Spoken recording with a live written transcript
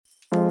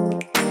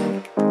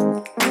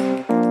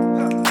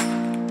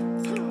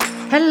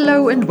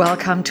Hello and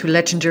welcome to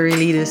Legendary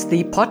Leaders,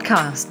 the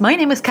podcast. My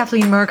name is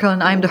Kathleen Merkel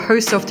and I'm the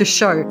host of the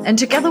show. And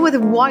together with a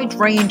wide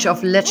range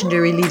of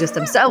legendary leaders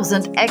themselves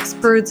and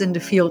experts in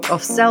the field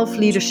of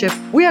self-leadership,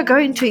 we are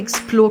going to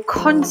explore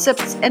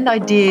concepts and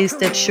ideas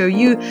that show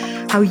you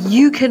how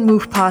you can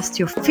move past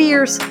your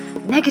fears,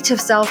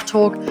 negative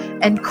self-talk,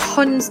 and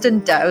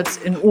constant doubts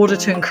in order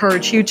to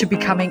encourage you to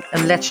becoming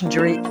a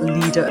legendary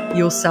leader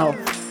yourself,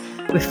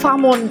 with far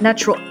more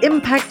natural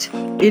impact,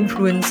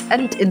 influence,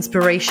 and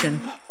inspiration.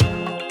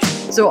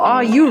 So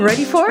are you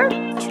ready for it?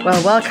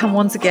 Well, welcome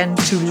once again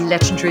to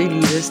Legendary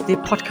Leaders, the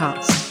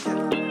podcast.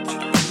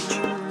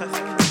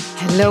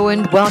 Hello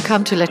and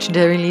welcome to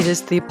Legendary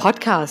Leaders, the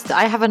podcast.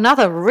 I have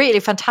another really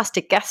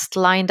fantastic guest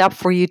lined up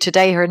for you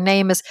today. Her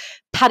name is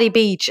Patty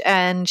Beach,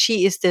 and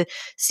she is the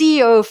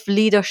CEO of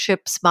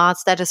Leadership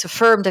Smarts. That is a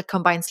firm that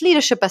combines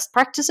leadership best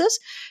practices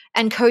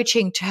and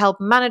coaching to help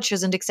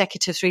managers and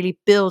executives really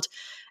build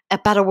a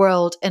better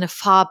world in a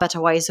far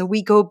better way. So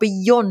we go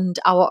beyond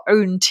our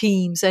own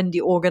teams and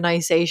the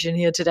organization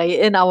here today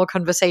in our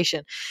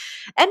conversation.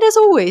 And as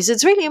always,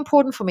 it's really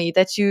important for me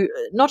that you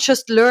not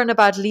just learn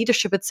about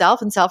leadership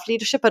itself and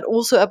self-leadership, but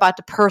also about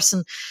the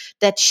person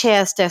that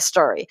shares their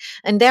story.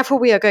 And therefore,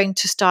 we are going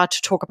to start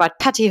to talk about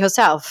Patty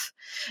herself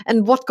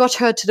and what got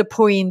her to the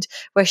point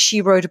where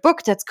she wrote a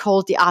book that's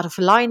called The Art of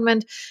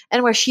Alignment,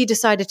 and where she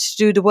decided to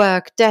do the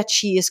work that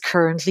she is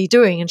currently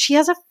doing. And she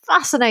has a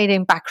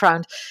fascinating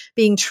background,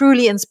 being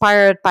truly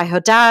inspired by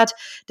her dad,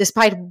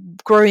 despite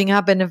growing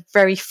up in a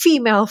very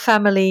female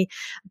family,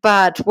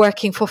 but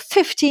working for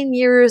 15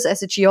 years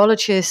as a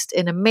geologist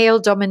in a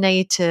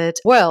male-dominated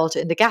world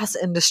in the gas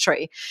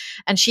industry.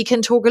 And she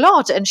can talk a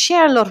lot and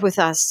share a lot with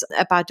us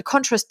about the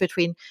contrast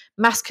between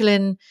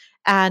masculine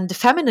and the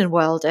feminine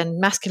world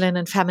and masculine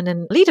and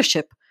feminine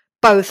leadership,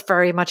 both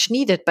very much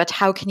needed. But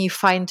how can you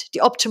find the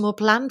optimal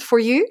blend for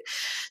you?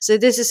 So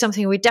this is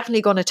something we're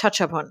definitely going to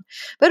touch upon.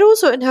 But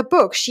also in her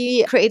book,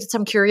 she created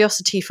some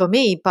curiosity for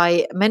me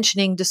by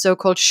mentioning the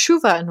so-called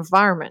Shuva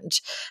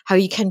environment, how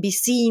you can be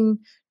seen,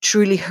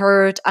 truly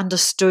heard,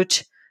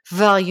 understood,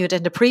 valued,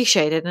 and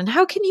appreciated. And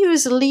how can you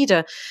as a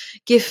leader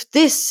give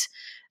this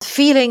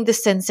feeling, the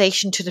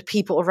sensation to the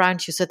people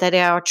around you so that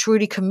they are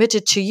truly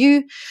committed to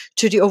you,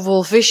 to the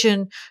overall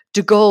vision,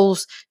 the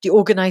goals, the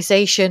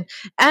organization,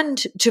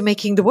 and to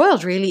making the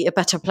world really a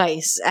better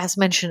place, as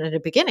mentioned in the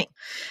beginning.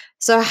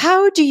 So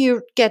how do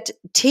you get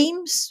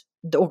teams,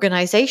 the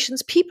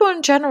organizations, people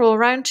in general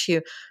around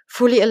you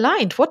fully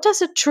aligned? What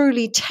does it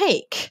truly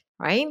take,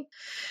 right?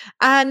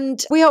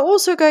 And we are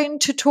also going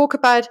to talk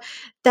about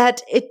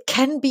that it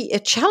can be a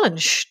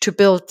challenge to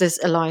build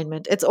this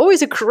alignment. It's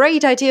always a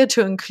great idea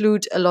to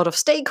include a lot of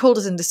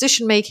stakeholders in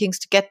decision makings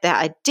to get their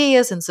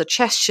ideas and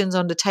suggestions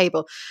on the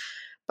table.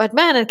 But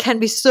man, it can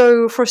be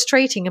so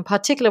frustrating, in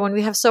particular when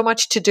we have so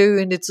much to do.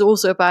 And it's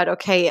also about,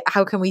 okay,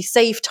 how can we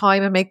save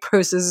time and make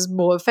processes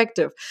more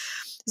effective?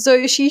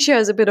 So she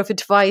shares a bit of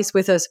advice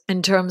with us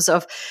in terms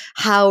of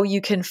how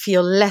you can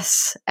feel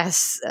less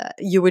as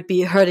you would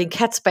be herding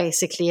cats,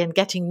 basically, and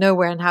getting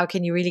nowhere. And how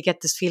can you really get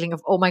this feeling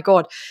of, oh my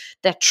God,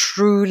 that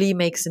truly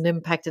makes an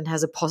impact and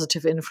has a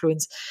positive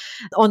influence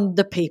on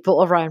the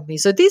people around me.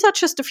 So these are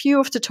just a few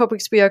of the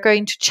topics we are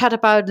going to chat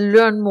about,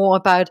 learn more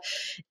about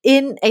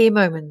in a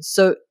moment.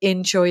 So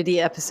enjoy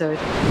the episode.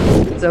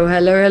 So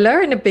hello,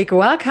 and a big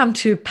welcome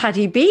to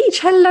Patty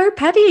Beach. Hello,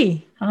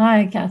 Patty.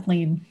 Hi,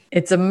 Kathleen.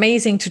 It's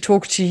amazing to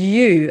talk to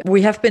you.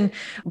 We have been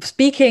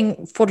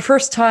speaking for the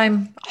first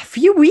time a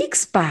few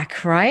weeks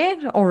back, right?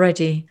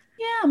 Already.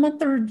 Yeah, a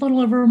little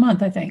over a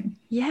month, I think.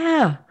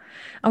 Yeah.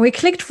 And we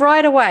clicked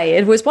right away.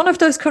 It was one of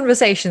those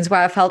conversations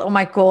where I felt, oh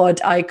my God,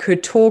 I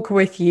could talk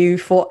with you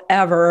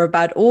forever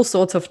about all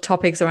sorts of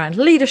topics around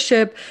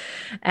leadership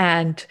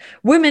and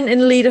women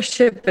in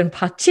leadership in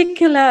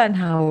particular, and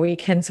how we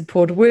can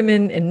support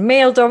women in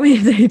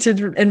male-dominated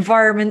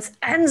environments,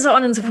 and so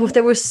on and so forth.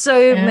 There were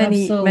so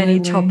many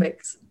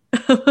topics.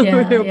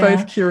 Yeah, we were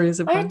both curious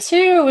about. I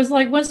too. It was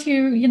like once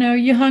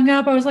you hung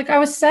up, I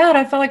was sad.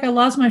 I felt like I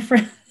lost my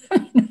friend.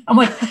 I'm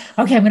like,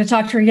 okay, I'm going to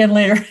talk to her again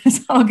later.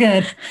 It's all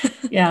good.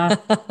 Yeah.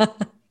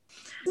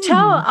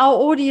 Tell our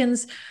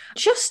audience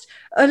just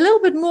a little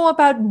bit more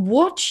about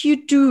what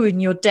you do in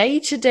your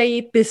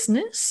day-to-day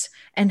business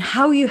and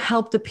how you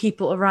help the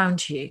people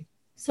around you.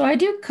 So I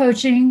do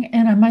coaching,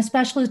 and my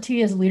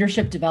specialty is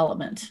leadership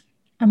development.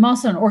 I'm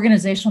also an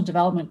organizational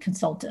development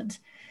consultant.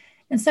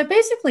 And so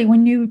basically,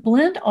 when you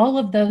blend all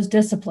of those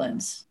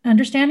disciplines,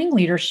 understanding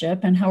leadership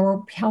and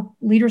how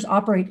leaders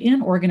operate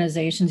in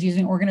organizations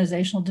using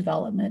organizational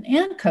development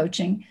and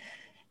coaching,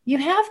 you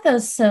have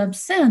this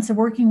sense of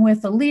working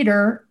with a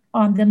leader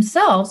on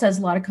themselves, as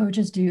a lot of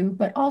coaches do,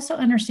 but also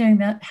understanding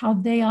that how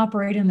they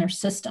operate in their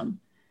system.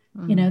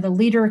 The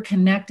leader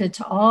connected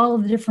to all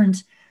of the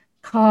different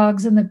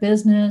cogs in the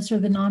business or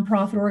the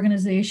nonprofit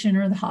organization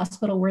or the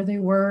hospital where they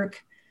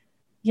work,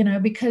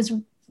 because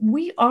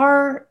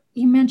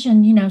you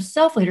mentioned,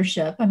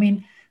 self-leadership. I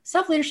mean,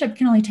 self-leadership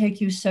can only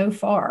take you so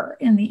far.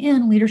 In the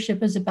end,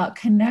 leadership is about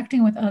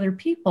connecting with other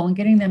people and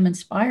getting them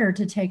inspired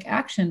to take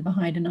action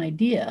behind an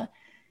idea.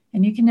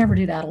 And you can never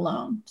do that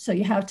alone. So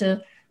you have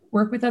to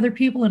work with other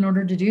people in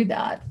order to do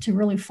that, to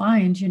really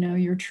find,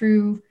 your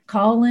true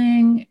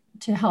calling,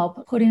 to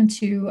help put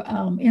into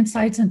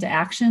insights into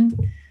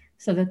action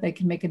so that they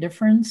can make a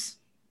difference.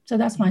 So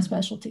that's my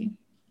specialty.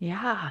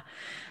 Yeah.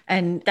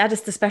 And that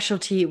is the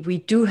specialty we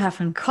do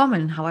have in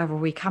common. However,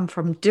 we come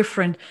from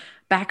different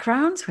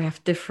backgrounds. We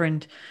have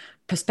different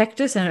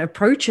perspectives and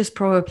approaches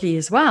probably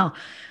as well,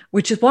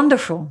 which is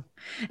wonderful.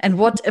 And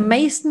what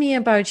amazed me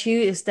about you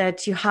is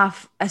that you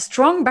have a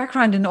strong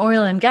background in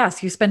oil and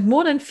gas. You spent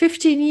more than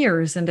 15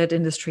 years in that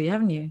industry,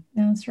 haven't you?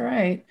 That's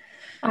right.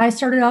 I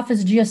started off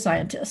as a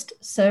geoscientist.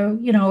 So,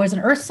 I was an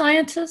earth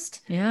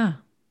scientist. Yeah.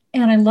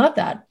 And I loved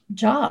that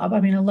job.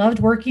 I mean, I loved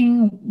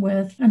working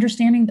with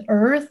understanding the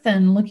earth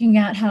and looking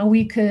at how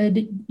we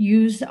could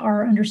use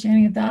our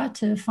understanding of that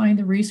to find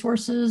the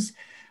resources.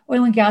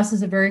 Oil and gas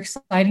is a very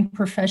exciting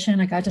profession.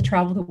 I got to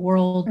travel the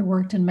world. I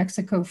worked in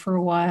Mexico for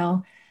a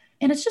while.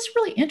 And it's just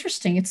really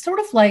interesting. It's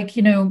sort of like,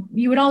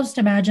 you would almost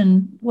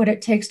imagine what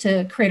it takes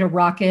to create a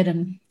rocket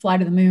and fly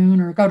to the moon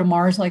or go to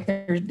Mars like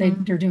they're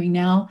doing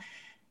now.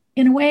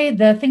 In a way,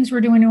 the things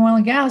we're doing in oil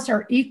and gas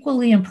are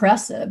equally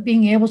impressive.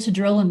 Being able to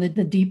drill in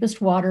the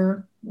deepest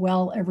water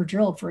well ever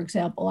drilled, for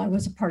example, I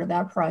was a part of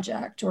that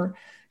project, or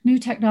new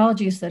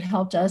technologies that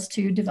helped us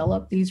to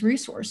develop these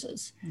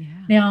resources. Yeah.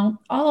 Now,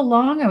 all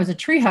along, I was a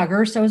tree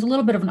hugger, so it was a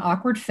little bit of an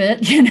awkward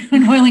fit, in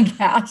oil and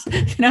gas.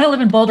 I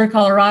live in Boulder,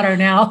 Colorado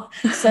now,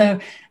 so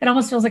it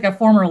almost feels like a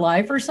former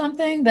life or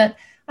something. But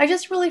I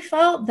just really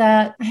felt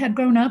that I had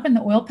grown up in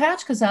the oil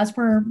patch because that's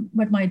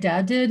what my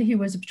dad did. He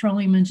was a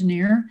petroleum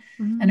engineer,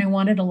 and I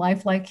wanted a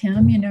life like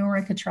him, where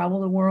I could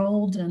travel the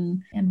world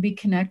and be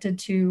connected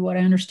to what I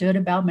understood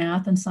about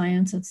math and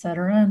science, et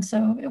cetera. And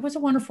so it was a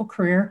wonderful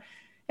career.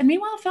 And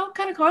meanwhile, I felt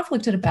kind of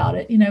conflicted about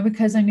it,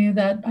 because I knew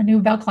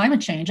about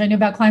climate change. I knew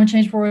about climate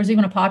change before it was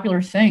even a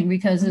popular thing,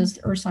 because as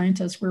earth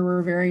scientists, we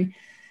were very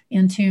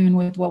in tune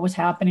with what was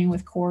happening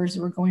with cores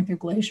that were going through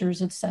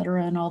glaciers, et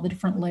cetera, and all the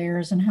different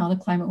layers and how the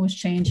climate was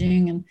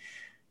changing.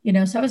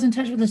 And, so I was in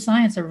touch with the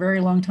science a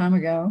very long time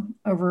ago,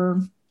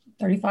 over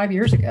 35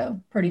 years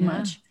ago, pretty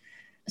much.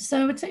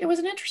 So it was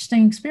an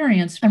interesting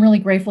experience. I'm really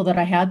grateful that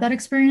I had that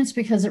experience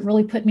because it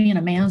really put me in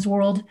a man's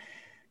world.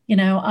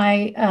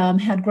 I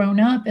had grown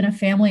up in a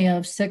family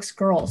of 6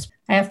 girls.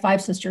 I have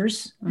 5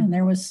 sisters, and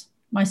there was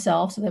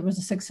myself. So there was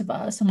the 6 of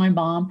us and my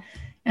mom.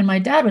 And my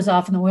dad was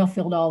off in the oil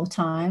field all the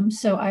time.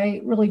 So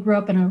I really grew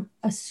up in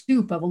a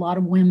soup of a lot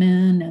of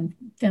women and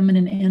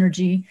feminine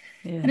energy.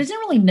 Yeah. And I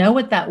didn't really know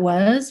what that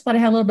was, but I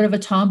had a little bit of a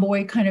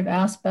tomboy kind of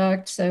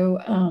aspect.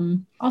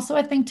 So also,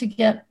 I think to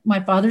get my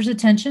father's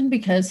attention,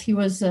 because he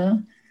was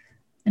an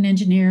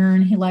engineer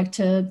and he liked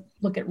to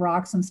look at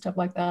rocks and stuff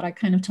like that, I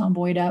kind of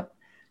tomboyed up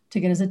to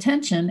get his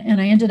attention.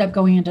 And I ended up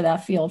going into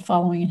that field,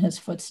 following in his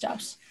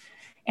footsteps.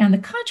 And the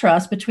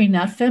contrast between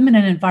that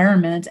feminine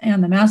environment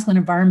and the masculine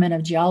environment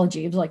of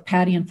geology, it was like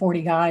Patty and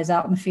 40 guys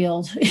out in the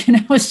field,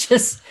 it was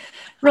just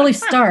really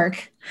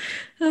stark.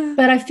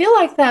 But I feel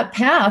like that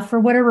path, for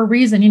whatever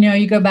reason,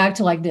 you go back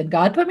to like, did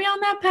God put me on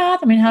that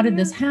path? I mean, how did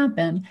this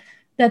happen?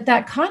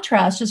 That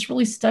contrast just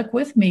really stuck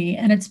with me.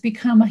 And it's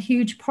become a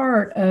huge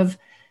part of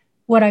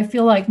what I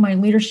feel like my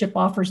leadership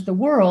offers the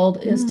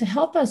world, is to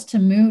help us to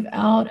move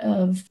out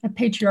of a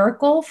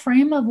patriarchal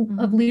frame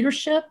of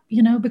leadership,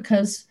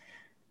 because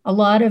a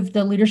lot of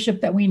the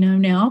leadership that we know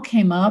now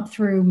came up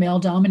through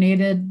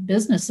male-dominated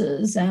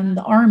businesses and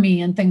the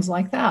army and things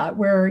like that,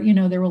 where,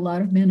 there were a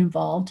lot of men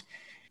involved.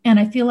 And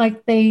I feel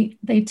like they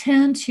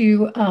tend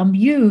to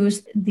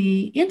use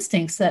the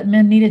instincts that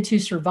men needed to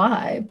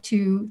survive,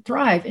 to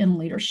thrive in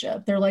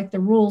leadership. They're like the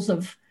rules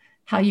of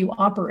how you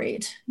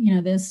operate,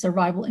 this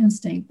survival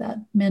instinct that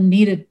men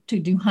needed to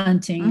do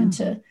hunting and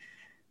to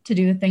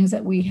do the things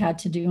that we had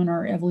to do in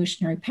our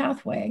evolutionary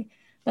pathway.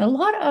 But a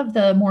lot of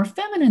the more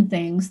feminine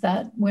things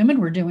that women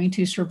were doing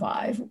to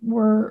survive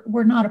were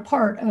not a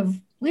part of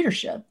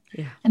leadership.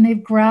 Yeah. And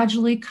they've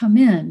gradually come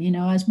in,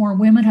 as more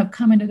women have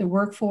come into the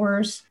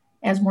workforce,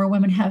 as more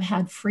women have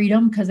had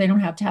freedom because they don't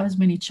have to have as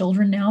many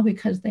children now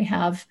because they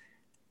have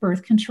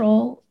birth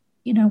control.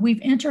 We've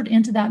entered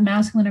into that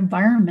masculine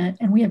environment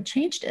and we have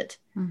changed it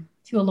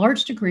to a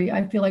large degree.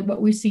 I feel like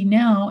what we see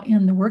now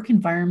in the work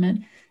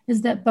environment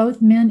is that both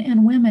men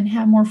and women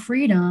have more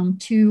freedom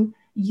to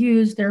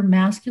use their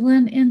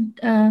masculine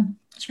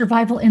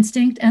survival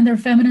instinct and their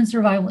feminine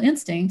survival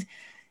instinct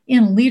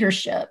in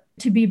leadership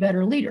to be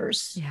better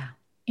leaders. Yeah.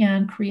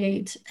 And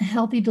create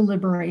healthy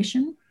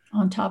deliberation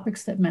on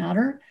topics that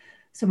matter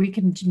so we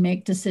can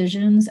make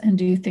decisions and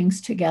do things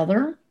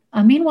together.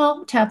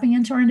 Meanwhile, tapping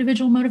into our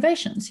individual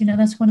motivations.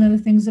 That's one of the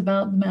things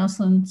about the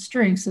masculine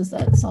strengths, is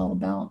that it's all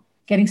about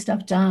getting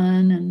stuff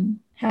done and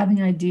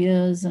having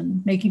ideas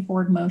and making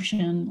forward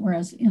motion,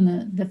 whereas in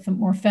the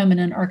more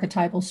feminine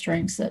archetypal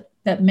strengths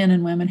that men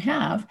and women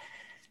have,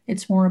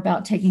 it's more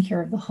about taking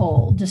care of the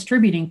whole,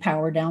 distributing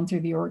power down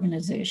through the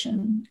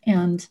organization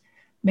and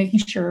making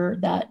sure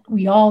that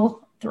we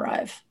all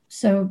thrive.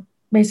 So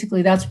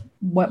basically, that's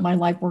what my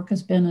life work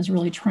has been, is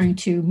really trying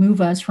to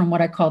move us from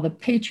what I call the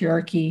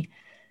patriarchy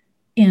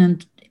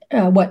and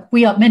what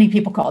many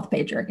people call the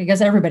patriarchy, I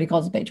guess everybody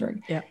calls it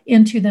patriarchy, Yeah.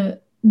 into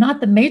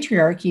not the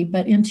matriarchy,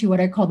 but into what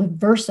I call the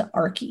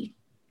versarchy,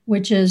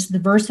 which is the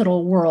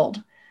versatile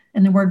world.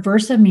 And the word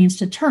versa means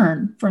to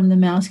turn from the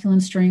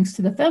masculine strengths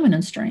to the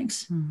feminine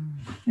strengths.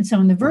 And so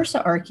in the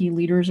versarchy,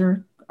 leaders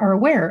are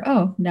aware,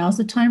 oh, now's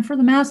the time for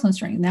the masculine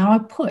strength. Now I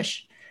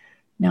push.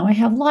 Now I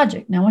have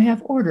logic. Now I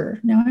have order.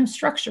 Now I have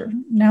structure.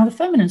 Now the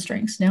feminine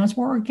strengths. Now it's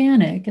more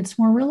organic. It's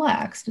more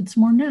relaxed. It's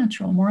more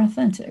natural, more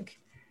authentic,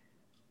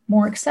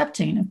 more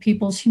accepting of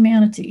people's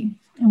humanity.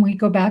 And we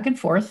go back and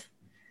forth.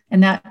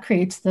 And that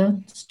creates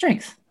the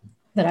strength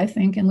that I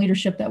think in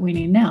leadership that we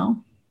need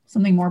now,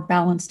 something more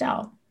balanced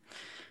out.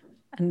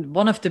 And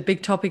one of the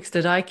big topics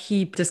that I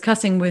keep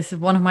discussing with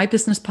one of my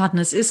business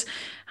partners is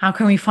how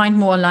can we find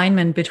more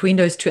alignment between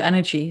those two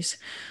energies?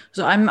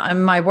 So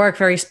I'm my work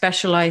very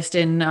specialized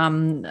in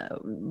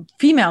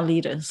female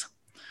leaders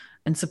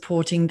and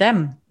supporting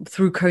them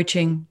through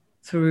coaching,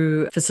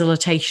 through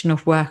facilitation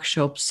of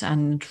workshops,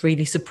 and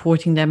really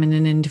supporting them in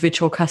an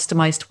individual,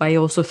 customized way,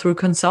 also through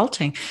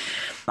consulting.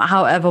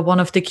 However, one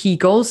of the key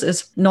goals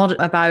is not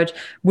about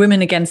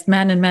women against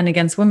men and men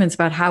against women. It's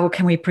about how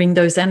can we bring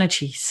those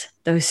energies,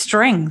 those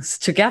strengths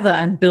together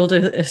and build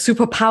a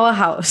super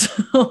powerhouse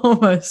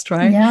almost,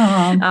 right?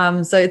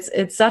 Yeah. So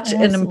it's such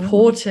an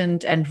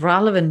important and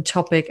relevant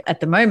topic at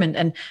the moment.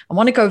 And I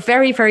want to go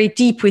very, very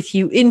deep with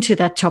you into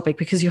that topic,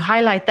 because you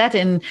highlight that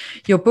in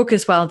your book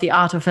as well, The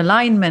Art of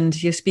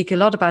Alignment. You speak a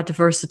lot about the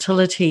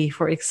versatility,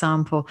 for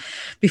example.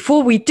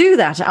 Before we do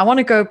that, I want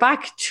to go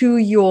back to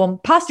your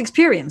past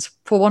experience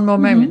for one more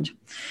moment.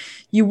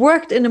 You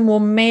worked in a more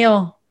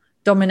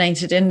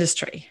male-dominated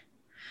industry.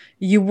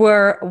 You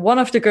were one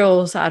of the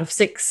girls out of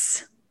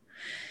 6.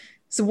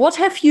 So what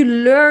have you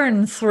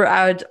learned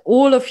throughout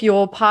all of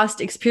your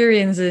past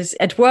experiences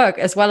at work,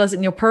 as well as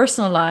in your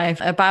personal life,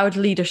 about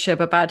leadership,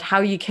 about how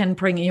you can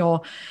bring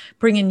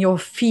in your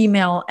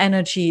female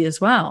energy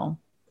as well?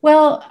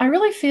 Well, I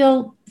really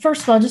feel,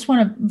 first of all, I just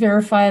want to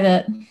verify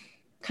that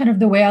kind of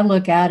the way I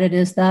look at it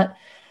is that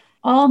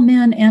all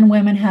men and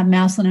women have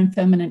masculine and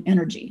feminine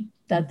energy,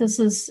 that this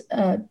is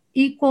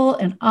equal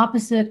and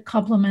opposite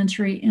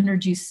complementary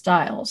energy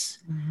styles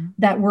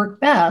that work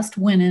best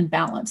when in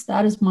balance.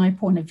 That is my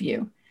point of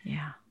view.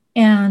 Yeah.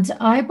 And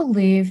I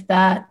believe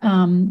that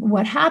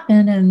what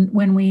happened and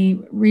when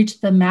we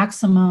reached the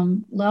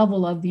maximum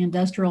level of the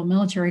industrial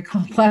military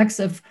complex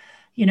of,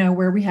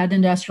 where we had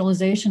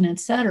industrialization, et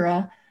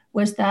cetera,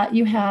 was that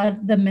you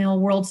had the male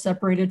world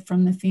separated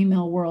from the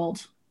female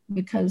world,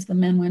 because the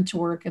men went to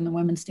work and the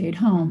women stayed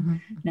home.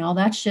 Now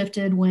that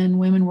shifted when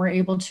women were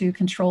able to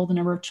control the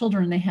number of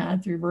children they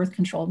had through birth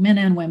control. Men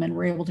and women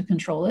were able to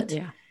control it.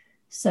 Yeah.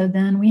 So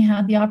then we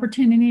had the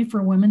opportunity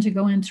for women to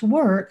go into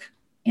work,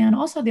 and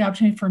also the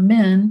opportunity for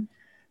men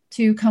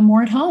to come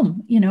more at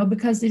home,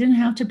 because they didn't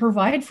have to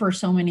provide for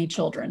so many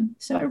children.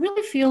 So I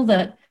really feel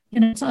that,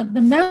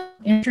 the male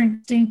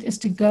instinct is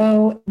to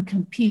go and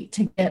compete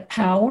to get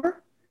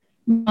power.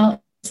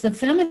 It's the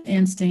feminine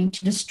instinct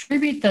to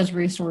distribute those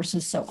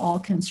resources so all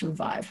can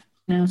survive.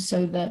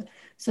 So the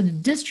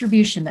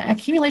distribution, the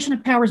accumulation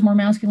of power is more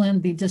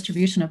masculine, the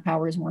distribution of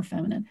power is more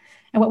feminine.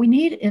 And what we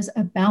need is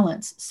a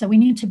balance. So we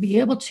need to be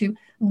able to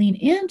lean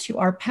into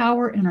our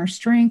power and our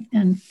strength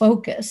and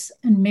focus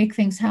and make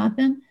things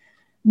happen.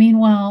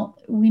 Meanwhile,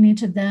 we need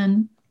to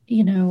then,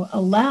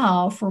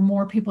 allow for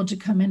more people to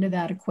come into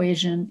that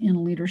equation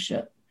in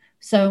leadership.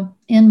 So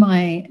in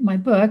my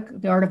book,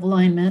 The Art of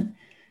Alignment,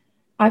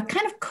 I've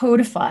kind of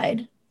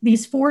codified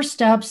these 4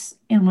 steps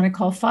and what I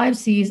call 5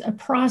 C's, a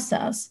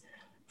process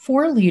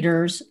for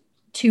leaders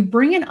to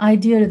bring an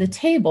idea to the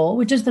table,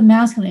 which is the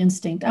masculine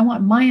instinct. I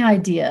want my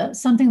idea,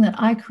 something that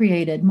I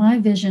created, my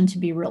vision to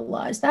be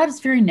realized. That is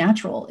very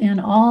natural in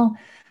all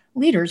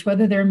leaders,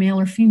 whether they're male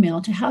or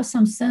female, to have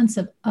some sense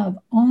of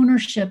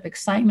ownership,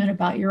 excitement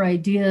about your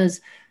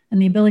ideas,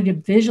 and the ability to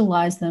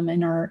visualize them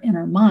in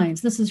our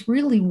minds. This is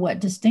really what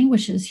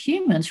distinguishes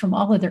humans from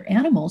all other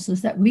animals,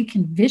 is that we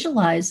can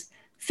visualize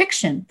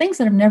fiction, things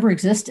that have never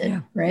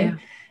existed, right? Yeah.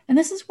 And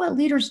this is what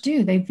leaders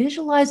do. They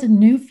visualize a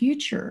new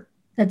future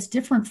that's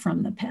different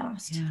from the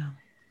past. Yeah.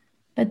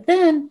 But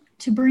then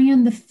to bring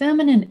in the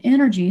feminine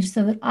energy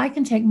so that I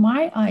can take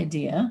my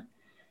idea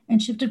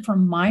and shift it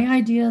from my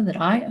idea that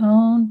I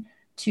own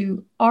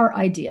to our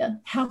idea.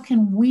 How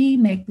can we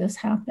make this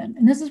happen?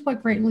 And this is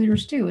what great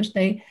leaders do, is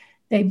they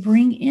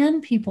bring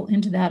in people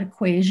into that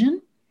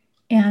equation,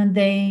 and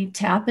they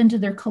tap into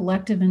their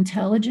collective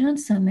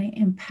intelligence, and they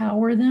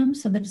empower them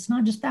so that it's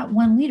not just that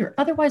one leader.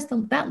 Otherwise,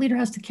 that leader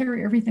has to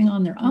carry everything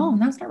on their own.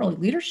 That's not really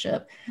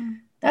leadership.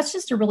 That's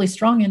just a really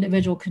strong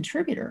individual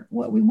contributor.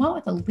 What we want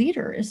with a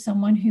leader is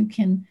someone who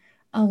can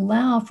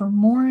allow for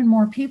more and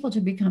more people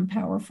to become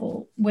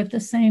powerful with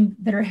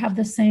have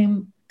the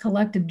same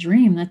collective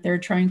dream that they're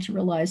trying to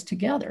realize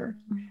together.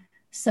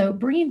 So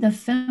bringing the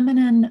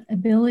feminine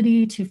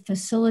ability to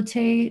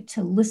facilitate,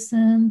 to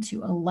listen,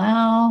 to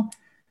allow,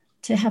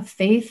 to have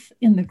faith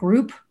in the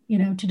group,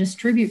 to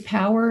distribute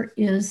power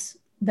is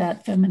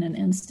that feminine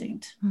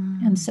instinct.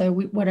 And so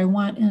what I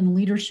want in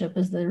leadership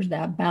is there's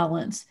that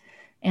balance.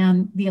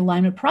 And the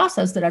alignment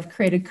process that I've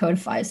created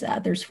codifies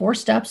that. There's 4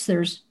 steps.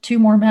 There's 2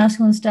 more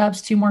masculine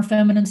steps, 2 more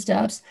feminine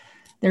steps.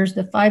 There's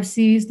the 5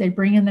 C's. They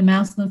bring in the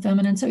masculine,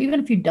 feminine. So even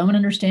if you don't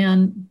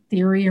understand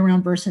theory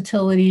around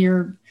versatility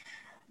or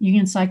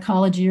Jungian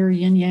psychology or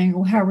yin yang,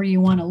 or however you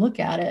want to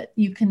look at it,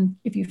 you can,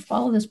 if you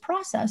follow this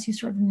process, you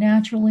sort of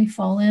naturally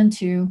fall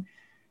into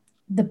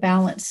the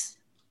balance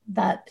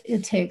that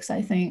it takes,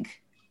 I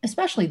think,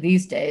 especially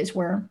these days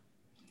where,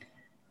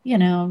 you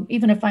know,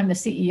 even if I'm the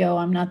CEO,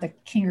 I'm not the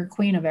king or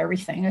queen of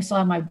everything. I still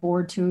have my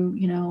board to,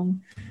 you know,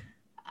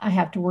 I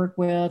have to work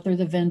with, or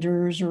the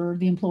vendors or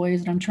the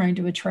employees that I'm trying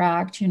to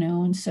attract, you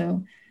know, and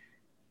so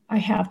I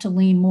have to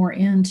lean more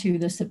into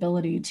this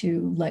ability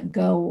to let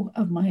go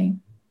of my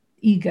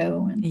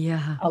ego and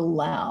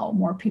allow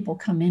more people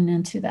come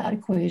into that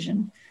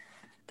equation.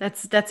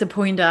 That's a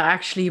point I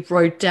actually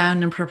wrote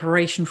down in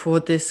preparation for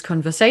this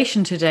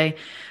conversation today.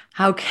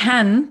 How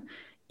can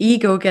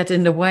ego get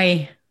in the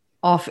way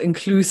of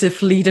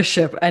inclusive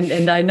leadership?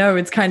 And I know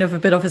it's kind of a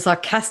bit of a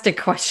sarcastic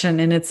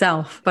question in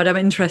itself, but I'm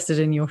interested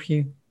in your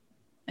view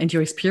and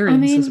your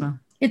experience as well.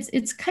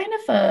 It's kind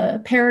of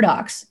a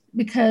paradox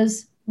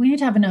because we need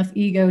to have enough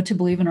ego to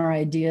believe in our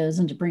ideas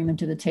and to bring them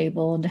to the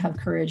table and to have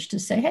courage to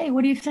say, hey,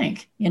 what do you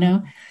think? You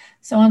know?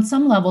 So on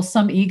some level,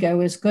 some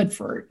ego is good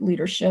for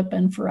leadership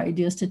and for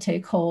ideas to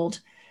take hold.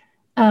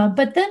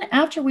 But then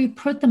after we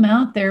put them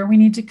out there, we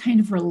need to kind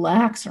of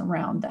relax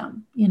around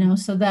them, you know,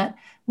 so that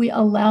we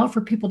allow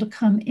for people to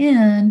come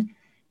in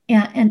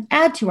and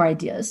add to our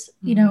ideas.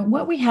 You know,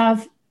 what we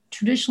have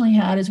traditionally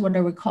had is what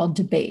I would call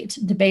debate.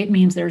 Debate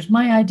means there's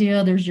my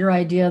idea, there's your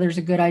idea, there's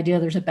a good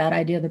idea, there's a bad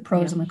idea, the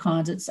pros and the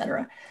cons, et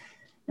cetera.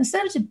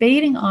 Instead of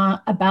debating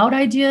about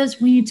ideas,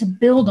 we need to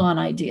build on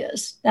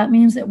ideas. That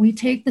means that we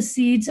take the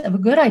seeds of a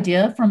good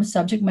idea from a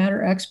subject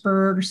matter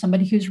expert or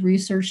somebody who's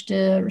researched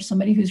it or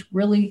somebody who's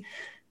really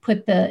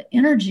put the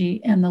energy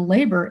and the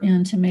labor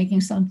into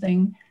making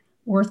something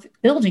worth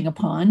building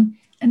upon.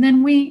 And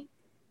then we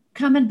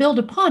come and build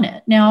upon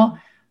it. Now,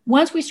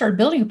 once we start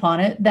building upon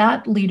it,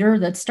 that leader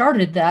that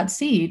started that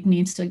seed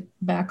needs to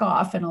back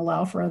off and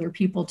allow for other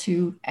people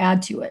to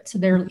add to it. So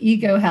their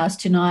ego has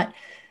to not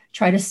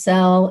try to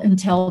sell and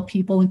tell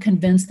people and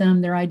convince them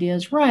their idea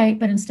is right,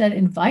 but instead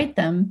invite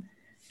them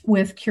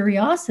with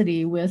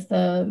curiosity, with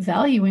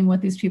valuing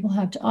what these people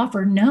have to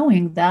offer,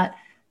 knowing that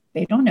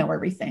they don't know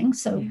everything.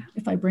 So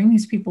if I bring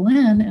these people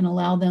in and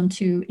allow them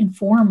to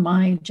inform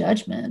my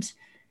judgment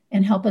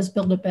and help us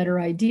build a better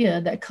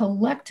idea, that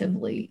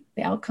collectively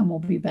the outcome will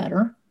be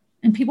better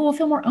and people will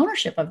feel more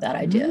ownership of that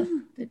idea.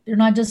 They're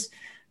not just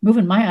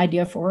moving my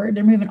idea forward,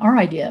 they're moving our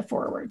idea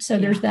forward. So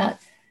there's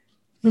that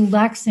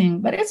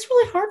relaxing, but it's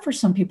really hard for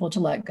some people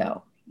to let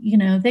go. You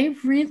know, they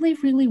really,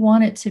 really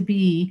want it to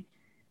be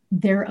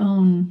their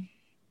own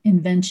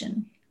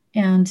invention.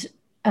 And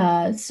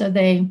so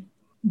they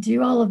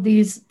do all of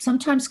these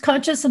sometimes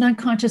conscious and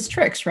unconscious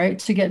tricks, right?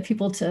 To get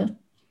people to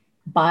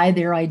buy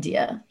their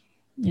idea,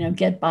 you know,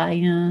 get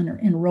buy-in or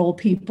enroll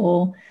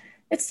people.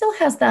 It still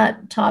has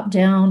that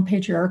top-down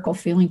patriarchal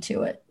feeling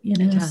to it, you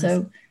know?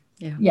 So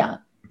yeah.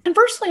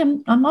 Conversely,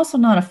 I'm also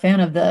not a fan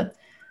of the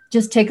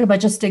just take a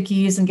bunch of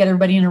stickies and get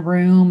everybody in a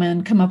room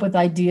and come up with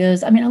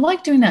ideas. I mean, I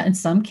like doing that in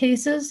some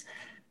cases,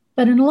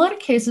 but in a lot of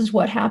cases,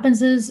 what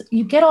happens is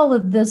you get all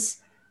of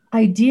this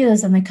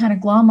ideas and they kind of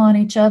glom on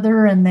each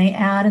other and they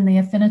add and they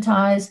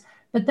affinitize.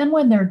 But then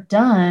when they're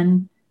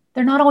done,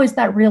 they're not always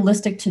that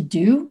realistic to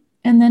do.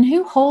 And then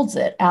who holds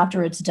it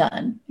after it's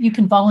done? You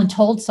can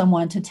volunteer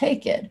someone to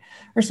take it,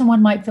 or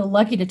someone might feel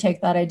lucky to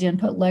take that idea and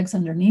put legs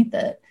underneath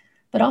it.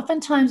 But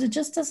oftentimes it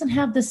just doesn't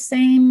have the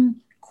same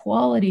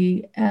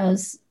quality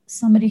as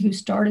somebody who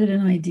started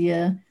an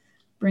idea,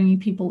 bringing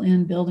people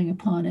in, building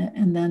upon it,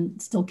 and then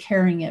still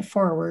carrying it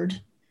forward.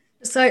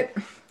 So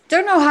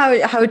don't know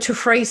how to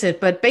phrase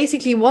it, but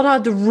basically what are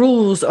the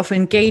rules of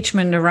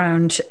engagement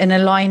around an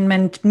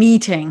alignment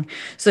meeting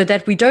so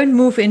that we don't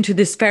move into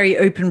this very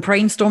open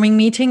brainstorming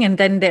meeting and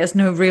then there's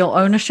no real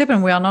ownership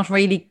and we are not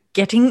really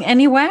getting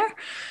anywhere,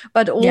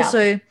 but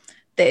also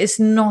there is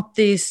not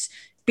this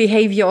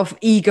behavior of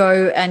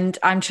ego and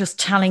I'm just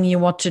telling you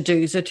what to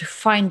do. So to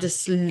find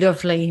this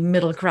lovely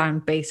middle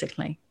ground,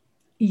 basically.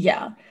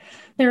 Yeah,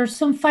 there are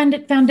some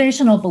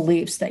foundational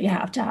beliefs that you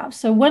have to have.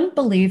 So one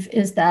belief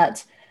is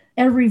that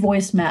every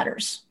voice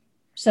matters.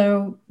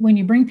 So when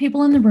you bring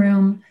people in the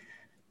room,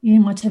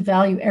 you want to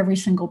value every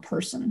single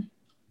person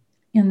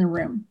in the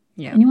room.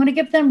 And you want to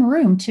give them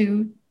room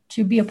to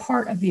be a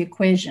part of the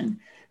equation.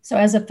 So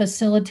as a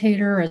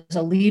facilitator, as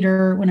a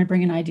leader, when I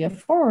bring an idea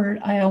forward,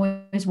 I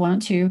always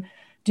want to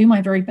do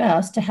my very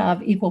best to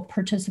have equal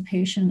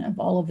participation of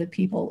all of the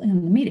people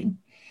in the meeting.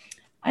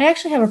 I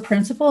actually have a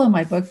principle in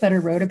my book that I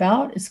wrote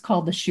about. It's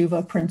called the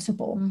Shuva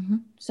principle.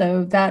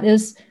 So that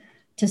is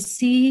to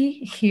see,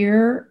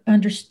 hear,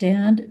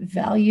 understand,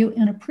 value,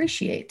 and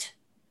appreciate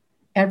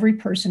every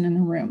person in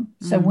the room.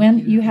 So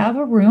when you have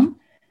a room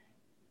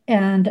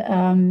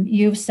and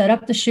you've set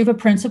up the Shuva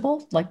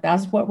principle, like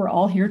that's what we're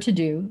all here to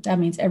do. That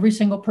means every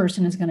single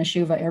person is going to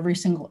Shuva every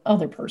single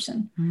other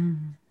person.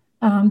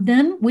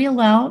 Then we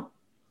allow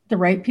the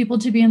right people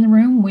to be in the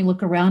room. We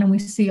look around and we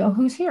see, oh,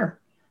 who's here?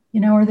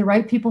 Are the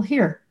right people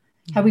here?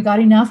 Have we got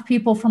enough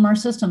people from our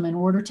system in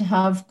order to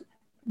have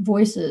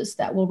voices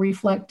that will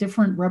reflect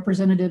different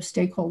representative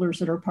stakeholders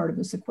that are part of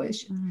this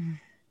equation?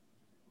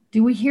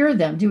 Do we hear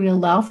them? Do we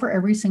allow for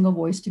every single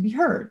voice to be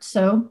heard?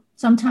 So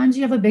sometimes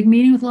you have a big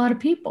meeting with a lot of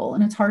people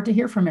and it's hard to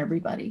hear from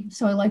everybody.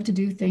 So I like to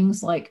do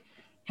things like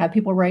have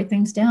people write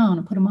things down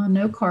and put them on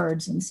note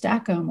cards and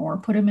stack them, or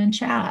put them in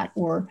chat,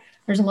 or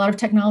there's a lot of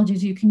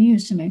technologies you can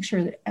use to make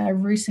sure that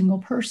every single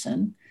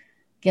person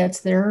gets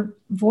their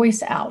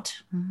voice out.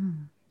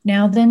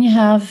 Now, then you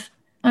have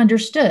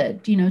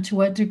understood, to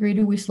what degree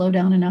do we slow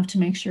down enough to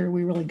make sure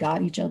we really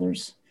got each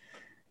other's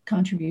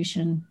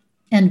contribution,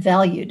 and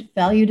valued.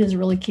 Valued is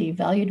really key.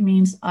 Valued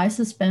means I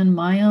suspend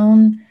my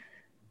own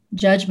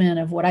judgment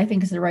of what I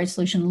think is the right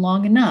solution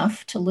long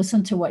enough to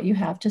listen to what you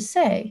have to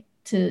say,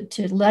 to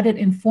let it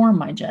inform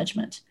my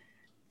judgment.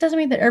 Doesn't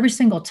mean that every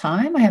single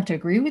time I have to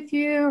agree with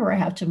you or I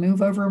have to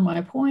move over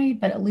my point,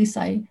 but at least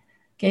I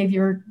gave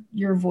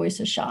your voice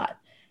a shot.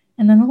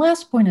 And then the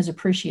last point is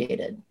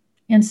appreciated.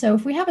 And so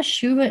if we have a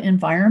Shuva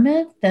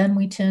environment, then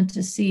we tend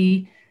to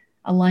see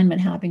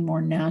alignment happening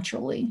more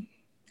naturally.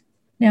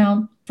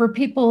 Now, for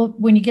people,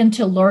 when you get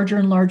into a larger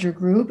and larger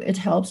group, it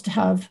helps to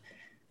have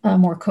a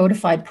more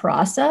codified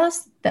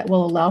process that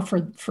will allow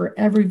for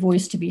every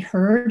voice to be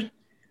heard.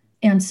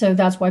 And so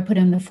that's why I put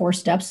in the 4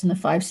 steps in the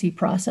 5C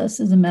process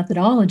as a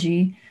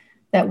methodology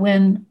that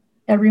when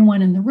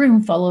everyone in the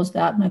room follows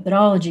that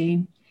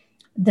methodology,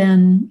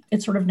 then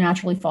it sort of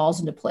naturally falls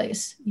into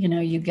place.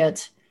 You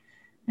get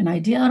an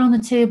idea out on the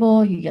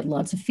table, you get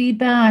lots of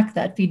feedback.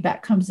 That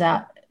feedback comes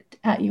at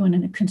you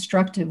in a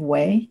constructive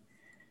way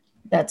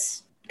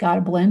that's got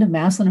a blend of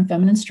masculine and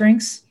feminine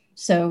strengths.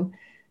 So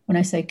when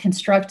I say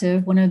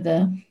constructive, one of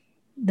the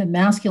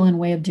masculine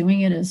way of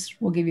doing it is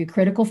we'll give you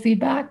critical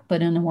feedback,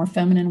 but in a more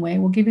feminine way,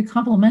 we'll give you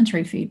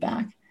complimentary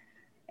feedback,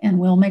 and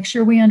we'll make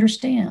sure we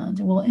understand,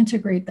 and we'll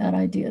integrate that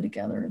idea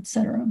together, et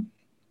cetera.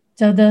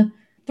 So the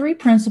 3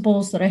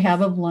 principles that I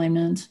have of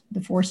alignment,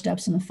 the 4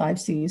 steps and the 5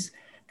 Cs,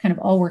 kind of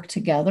all work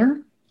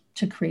together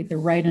to create the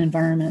right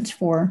environment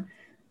for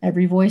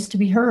every voice to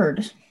be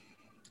heard,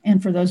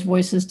 and for those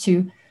voices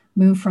to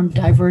move from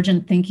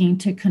divergent thinking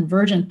to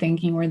convergent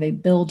thinking, where they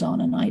build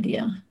on an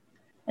idea.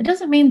 It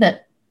doesn't mean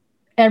that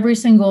every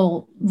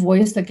single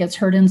voice that gets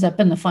heard ends up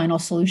in the final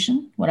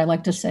solution. What I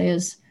like to say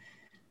is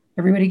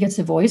everybody gets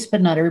a voice,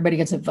 but not everybody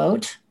gets a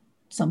vote.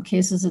 In some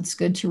cases, it's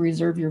good to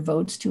reserve your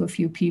votes to a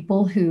few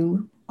people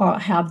who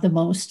have the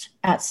most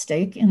at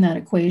stake in that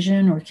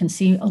equation or can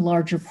see a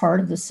larger part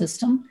of the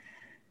system.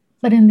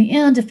 But in the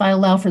end, if I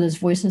allow for those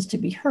voices to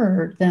be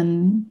heard,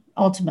 then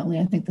ultimately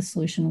I think the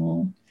solution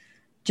will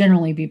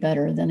generally be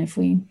better than if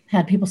we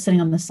had people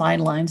sitting on the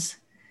sidelines,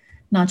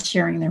 not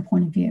sharing their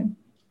point of view.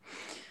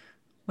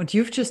 What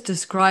you've just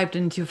described,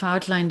 and you've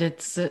outlined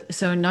it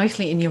so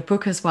nicely in your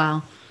book as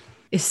well,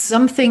 is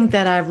something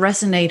that I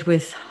resonate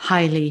with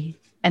highly.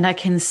 And I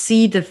can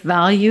see the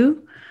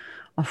value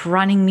of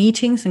running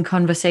meetings and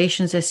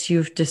conversations as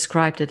you've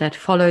described it, that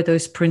follow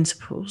those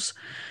principles.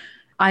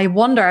 I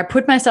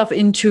put myself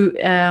into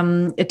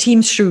a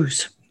team's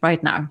shoes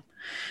right now.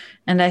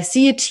 And I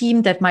see a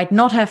team that might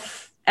not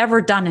have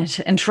ever done it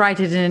and tried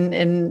it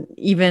in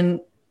even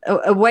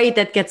a way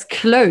that gets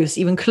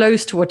even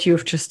close to what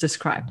you've just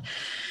described.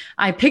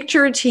 I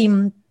picture a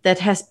team that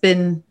has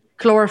been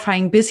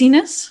glorifying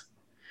busyness,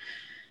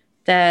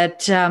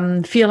 that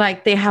feel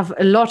like they have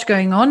a lot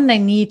going on. They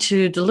need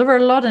to deliver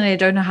a lot and they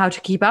don't know how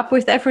to keep up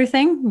with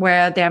everything,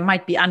 where there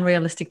might be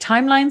unrealistic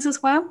timelines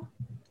as well.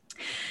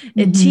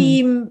 A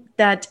team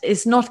that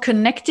is not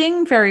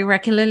connecting very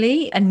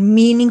regularly and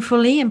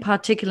meaningfully, in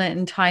particular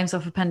in times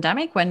of a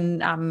pandemic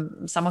when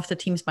some of the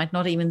teams might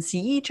not even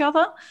see each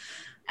other.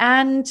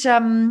 And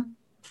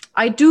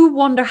I do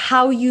wonder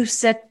how you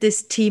set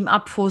this team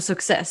up for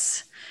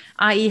success,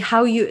 i.e.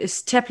 how you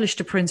establish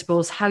the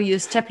principles, how you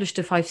establish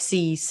the 5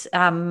 Cs,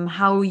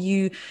 how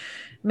you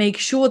make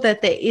sure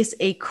that there is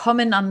a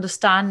common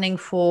understanding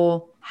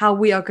for how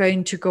we are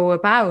going to go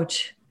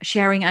about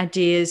sharing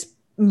ideas,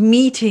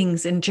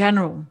 meetings in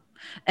general.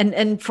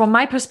 And from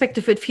my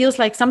perspective, it feels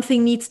like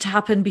something needs to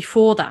happen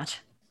before that.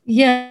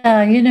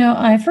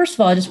 Yeah, first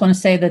of all, I just want to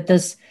say that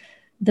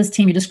this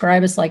team you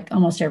describe is like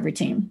almost every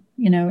team.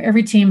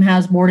 Every team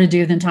has more to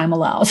do than time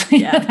allows.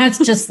 Yeah. That's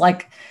just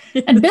like,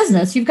 and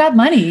business, you've got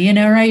money,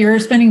 right? You're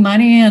spending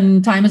money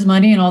and time is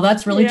money and all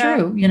that's really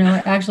true.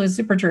 Actually it's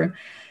super true.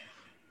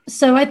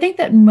 So I think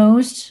that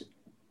most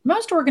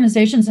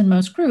organizations and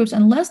most groups,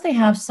 unless they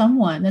have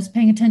someone that's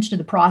paying attention to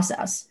the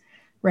process,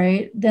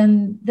 right,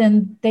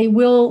 then they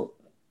will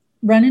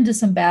run into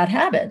some bad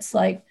habits.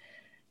 Like,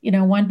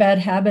 one bad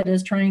habit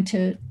is trying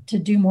to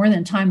do more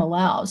than time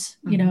allows.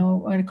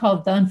 I call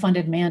it the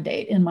unfunded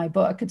mandate in my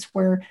book. It's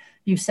where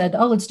you've said,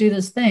 oh, let's do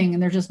this thing,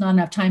 and there's just not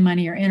enough time,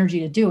 money, or energy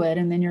to do it.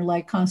 And then you're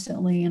like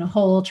constantly in a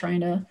hole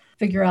trying to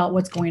figure out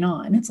what's going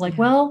on. It's like,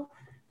 well,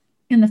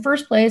 in the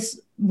first place,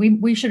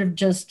 we should have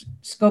just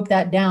scoped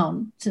that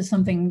down to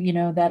something,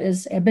 that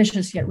is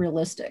ambitious yet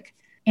realistic.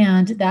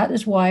 And that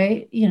is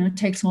why, it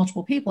takes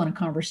multiple people in a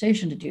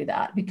conversation to do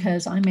that,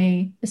 because I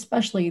may,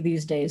 especially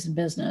these days in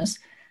business,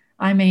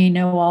 I may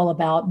know all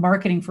about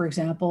marketing, for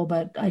example,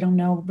 but I don't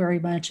know very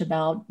much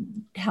about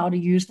how to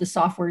use the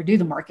software to do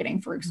the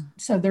marketing.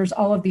 So there's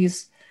all of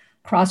these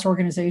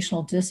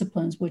cross-organizational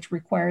disciplines which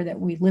require that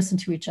we listen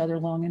to each other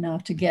long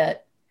enough to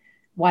get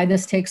why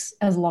this takes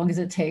as long as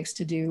it takes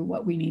to do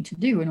what we need to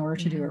do in order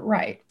to do it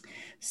right.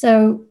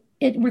 So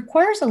it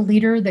requires a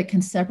leader that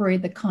can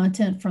separate the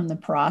content from the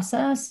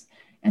process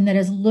and that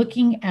is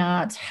looking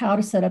at how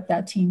to set up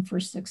that team for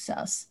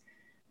success.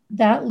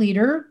 That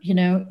leader,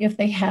 if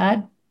they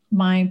had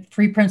my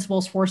 3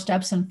 principles, 4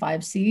 steps, and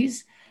 5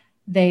 C's,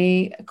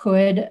 they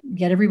could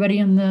get everybody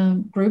in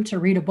the group to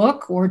read a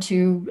book or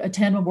to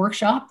attend a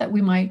workshop that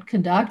we might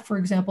conduct. For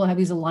example, have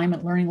these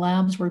alignment learning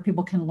labs where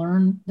people can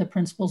learn the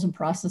principles and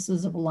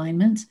processes of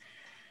alignment.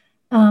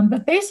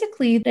 But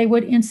basically, they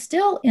would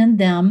instill in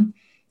them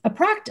a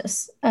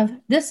practice of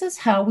this is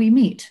how we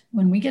meet.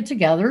 When we get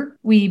together,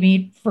 we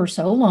meet for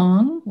so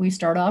long. We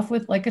start off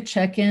with like a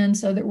check-in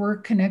so that we're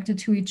connected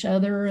to each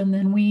other. And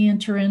then we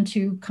enter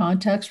into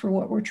context for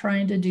what we're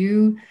trying to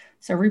do.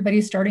 So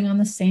everybody's starting on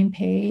the same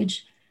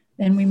page.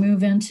 Then we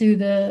move into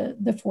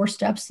the 4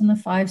 steps and the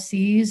 5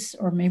 C's,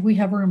 or maybe we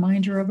have a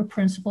reminder of a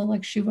principle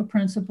like Shiva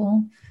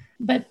principle.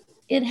 But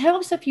it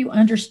helps if you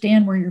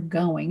understand where you're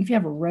going, if you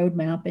have a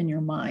roadmap in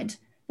your mind.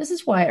 This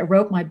is why I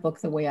wrote my book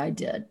the way I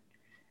did.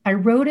 I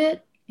wrote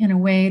it in a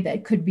way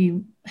that could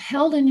be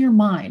held in your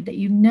mind, that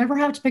you never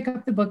have to pick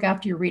up the book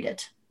after you read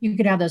it. You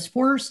could have those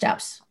 4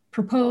 steps: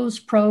 propose,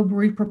 probe,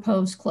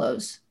 repropose,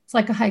 close. It's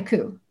like a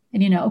haiku.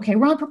 And okay,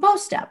 we're on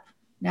propose step.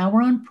 Now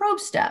we're on probe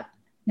step.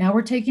 Now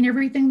we're taking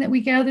everything that we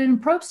gathered in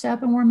probe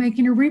step and we're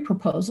making a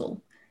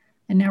reproposal.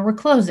 And now we're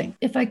closing.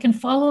 If I can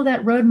follow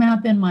that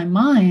roadmap in my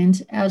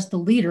mind as the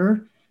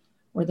leader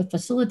or the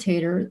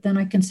facilitator, then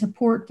I can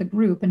support the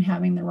group in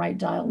having the right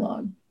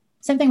dialogue.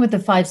 Same thing with the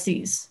 5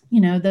 C's.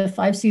 The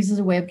 5 C's is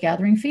a way of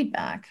gathering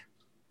feedback.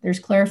 There's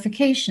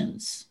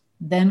clarifications,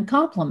 then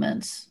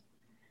compliments,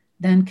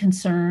 then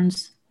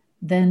concerns,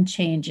 then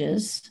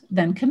changes,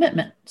 then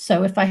commitment.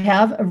 So if I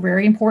have a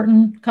very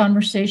important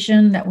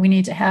conversation that we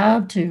need to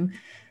have to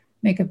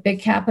make a big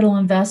capital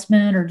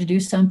investment or to do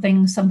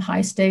something, some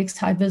high stakes,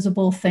 high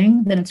visible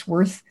thing, then it's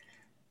worth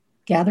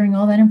gathering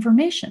all that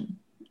information.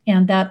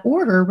 And that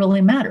order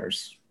really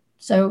matters.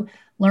 So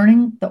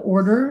learning the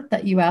order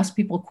that you ask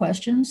people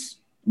questions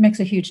makes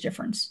a huge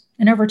difference.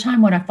 And over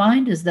time, what I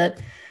find is that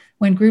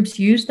when groups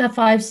use the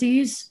 5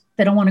 C's,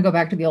 they don't want to go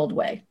back to the old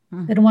way.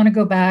 They don't want to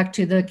go back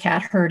to the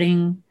cat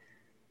herding,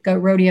 goat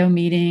rodeo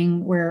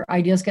meeting where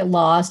ideas get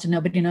lost and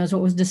nobody knows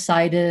what was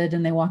decided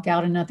and they walk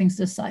out and nothing's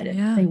decided.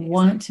 They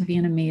want to be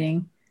in a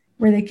meeting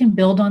where they can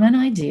build on an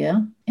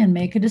idea and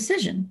make a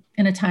decision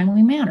in a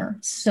timely manner.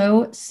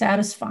 So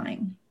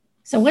satisfying.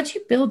 So once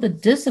you build the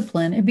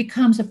discipline, it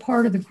becomes a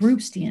part of the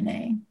group's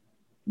DNA.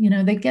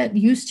 They get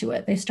used to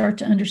it. They start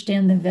to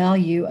understand the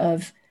value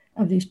of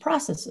these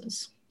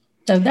processes.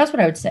 So that's what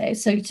I would say.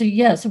 So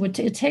yes,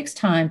 it takes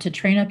time to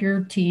train up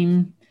your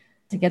team,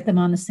 to get them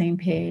on the same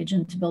page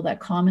and to build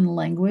that common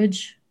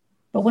language.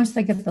 But once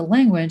they get the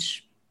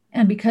language,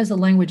 and because the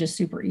language is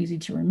super easy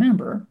to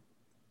remember,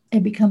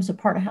 it becomes a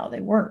part of how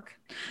they work.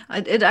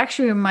 It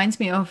actually reminds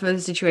me of a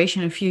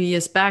situation a few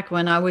years back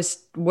when I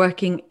was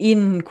working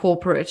in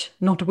corporate,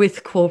 not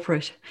with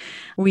corporate.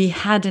 We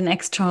had an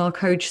external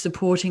coach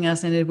supporting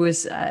us, and it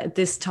was at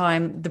this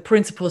time the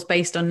principles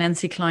based on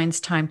Nancy Klein's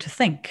Time to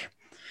Think,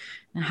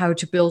 and how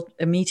to build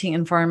a meeting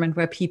environment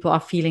where people are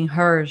feeling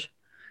heard,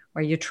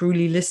 where you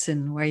truly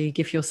listen, where you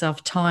give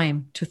yourself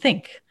time to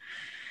think.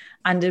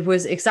 And it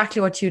was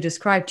exactly what you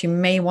described. You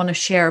may want to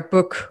share a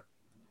book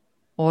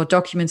or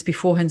documents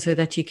beforehand so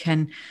that you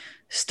can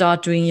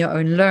start doing your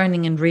own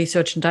learning and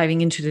research and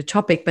diving into the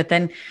topic, but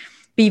then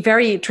be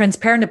very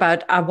transparent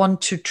about, I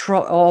want to try,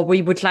 or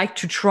we would like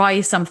to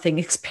try something,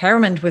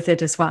 experiment with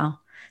it as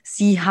well.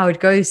 See how it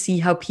goes, see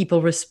how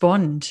people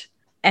respond,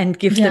 and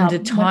give them the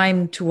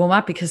time to warm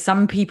up, because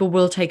some people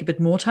will take a bit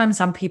more time.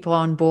 Some people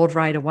are on board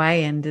right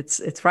away, and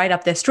it's right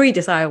up their street,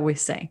 as I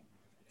always say.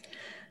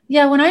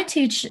 Yeah, when I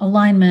teach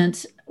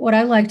alignment, what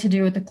I like to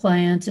do with the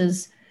client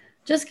is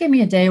just give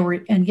me a day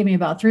and give me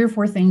about 3 or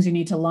 4 things you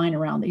need to align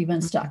around that you've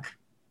been stuck,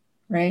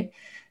 right?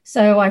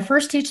 So I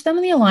first teach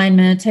them the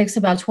alignment. It takes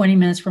about 20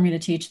 minutes for me to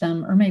teach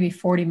them, or maybe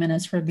 40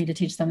 minutes for me to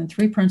teach them in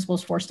 3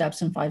 principles, 4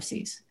 steps, and 5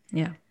 C's.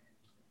 Yeah.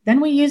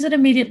 Then we use it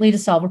immediately to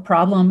solve a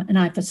problem, and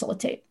I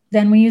facilitate.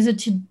 Then we use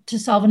it to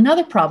solve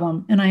another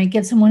problem, and I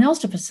get someone else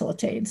to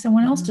facilitate,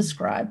 someone else to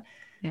scribe,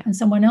 and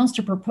someone else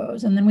to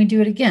propose. And then we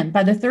do it again.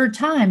 By the 3rd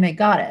time, they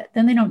got it.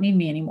 Then they don't need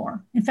me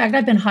anymore. In fact,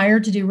 I've been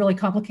hired to do really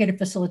complicated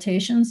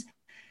facilitations.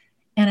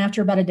 And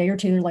after about a day or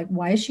 2, they're like,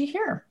 why is she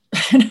here?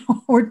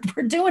 We're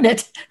doing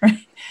it, right?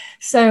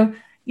 So,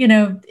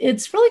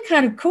 it's really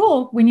kind of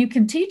cool when you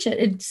can teach it.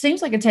 It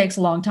seems like it takes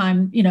a long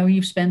time.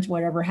 You've spent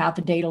whatever, half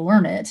a day to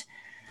learn it.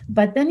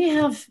 But then you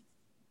have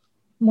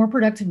more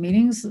productive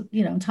meetings,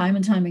 time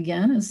and time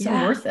again. It's so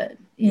worth it.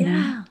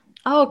 Yeah.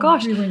 Oh,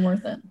 gosh. It's really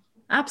worth it.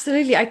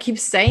 Absolutely. I keep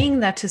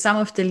saying that to some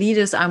of the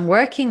leaders I'm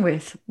working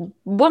with,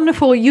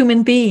 wonderful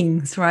human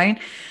beings, right?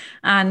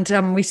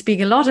 And we speak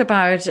a lot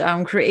about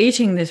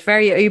creating this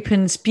very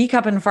open speak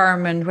up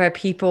environment where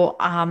people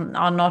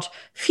are not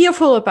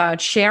fearful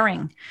about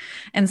sharing.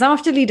 And some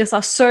of the leaders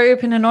are so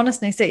open and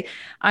honest. And they say,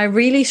 I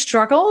really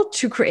struggle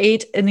to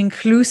create an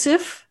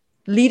inclusive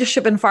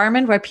leadership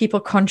environment where people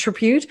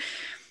contribute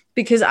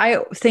because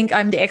I think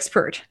I'm the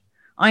expert.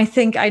 I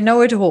think I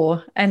know it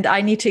all and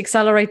I need to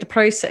accelerate the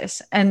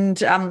process. And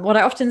what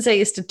I often say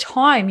is the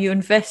time you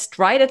invest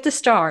right at the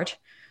start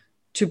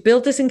to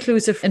build this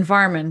inclusive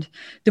environment,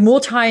 the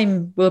more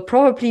time will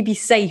probably be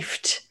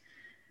saved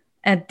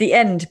at the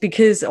end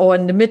or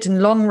in the mid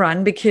and long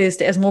run, because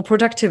there's more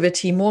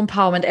productivity, more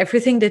empowerment,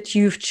 everything that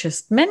you've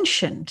just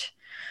mentioned.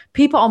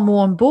 People are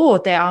more on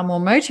board. They are more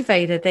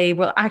motivated. They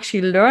will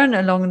actually learn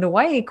along the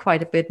way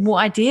quite a bit. More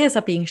ideas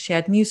are being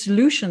shared. New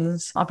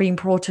solutions are being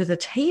brought to the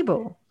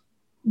table.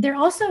 They're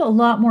also a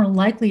lot more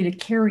likely to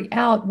carry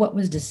out what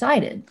was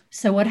decided.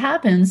 So what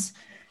happens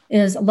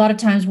is a lot of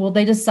times, well,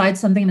 they decide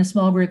something in a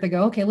small group. They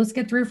go, okay, let's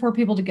get 3 or 4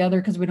 people together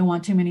because we don't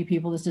want too many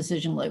people, this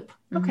decision loop.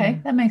 Okay,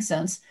 that makes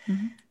sense.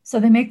 So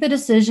they make the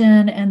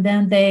decision and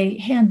then they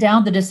hand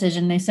down the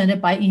decision. They send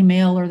it by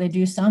email or they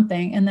do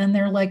something. And then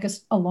they're like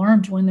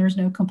alarmed when there's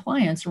no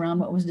compliance around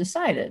what was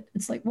decided.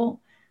 It's like,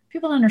 well,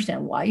 people don't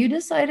understand why you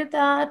decided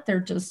that.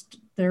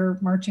 They're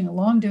marching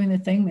along doing the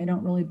thing they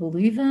don't really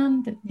believe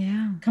in,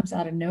 that comes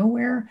out of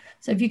nowhere.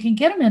 So if you can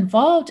get them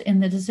involved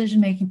in the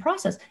decision-making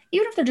process,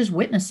 even if they're just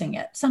witnessing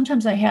it.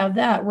 Sometimes I have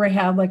that where I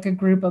have like a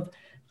group of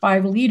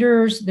 5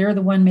 leaders. They're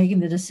the one making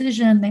the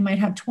decision. They might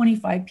have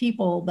 25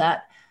 people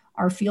that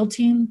are field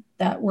team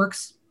that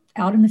works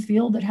out in the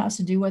field that has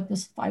to do what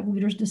this 5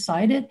 leaders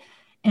decided.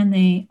 And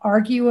they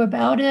argue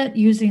about it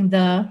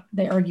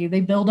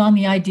they build on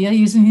the idea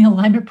using the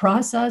alignment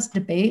process,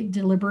 debate,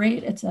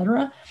 deliberate,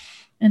 etc.,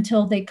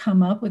 until they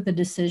come up with a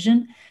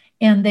decision.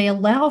 And they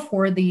allow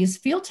for these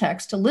field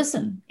techs to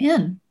listen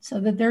in so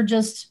that they're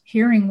just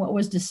hearing what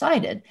was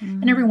decided.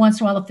 And every once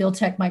in a while, the field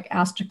tech might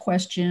ask a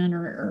question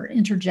or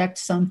interject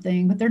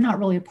something, but they're not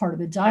really a part of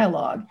the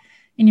dialogue.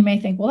 And you may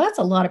think, well, that's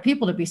a lot of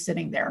people to be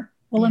sitting there.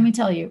 Well, let me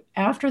tell you,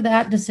 after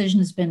that decision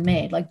has been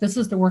made, like this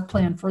is the work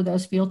plan for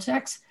those field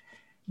techs,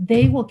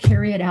 they will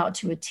carry it out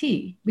to a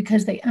T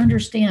because they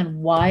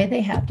understand why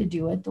they have to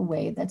do it the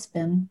way that's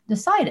been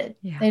decided.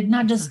 They've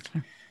not just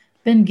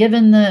been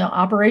given the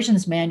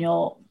operations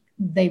manual.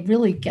 They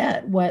really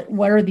get what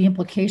are the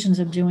implications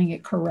of doing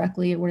it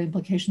correctly, what are the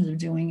implications of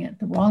doing it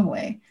the wrong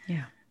way.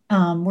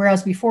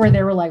 Whereas before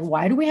they were like,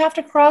 why do we have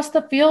to cross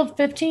the field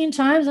 15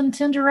 times in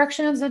 10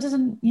 directions? That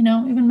doesn't,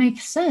 even make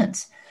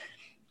sense.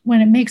 When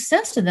it makes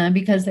sense to them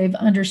because they've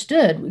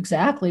understood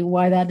exactly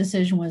why that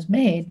decision was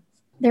made,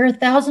 they're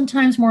 1,000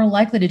 times more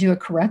likely to do it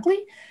correctly.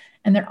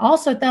 And they're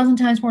also 1,000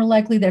 times more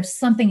likely that if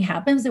something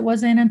happens that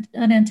wasn't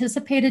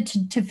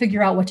unanticipated to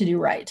figure out what to do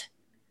right.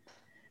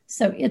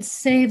 So it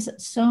saves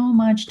so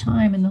much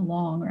time in the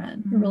long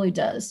run. It really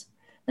does.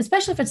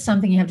 Especially if it's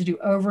something you have to do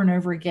over and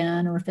over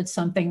again, or if it's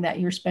something that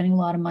you're spending a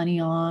lot of money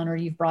on, or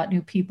you've brought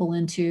new people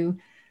into.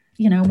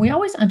 We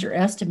always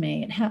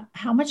underestimate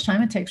how much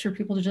time it takes for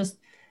people to just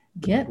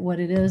get what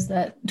it is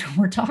that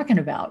we're talking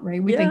about,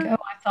 right? We think, oh,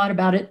 I thought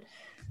about it.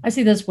 I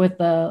see this with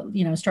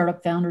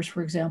startup founders,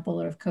 for example,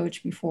 that I've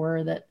coached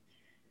before, that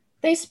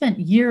they spent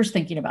years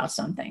thinking about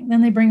something.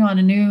 Then they bring on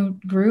a new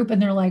group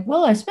and they're like,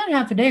 well, I spent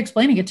half a day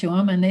explaining it to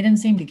them and they didn't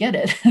seem to get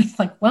it. It's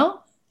like,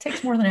 well, it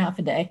takes more than half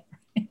a day,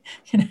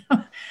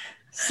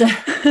 So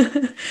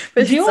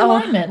but do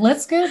alignment.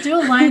 Let's go do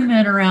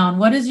alignment around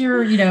what is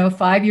your,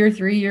 5-year,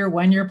 3-year,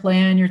 1-year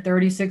plan, your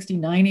 30, 60,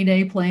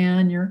 90-day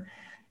plan,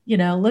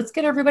 let's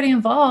get everybody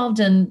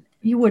involved, and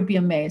you would be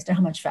amazed at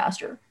how much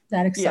faster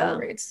that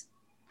accelerates.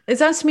 It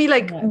sounds to me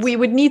like we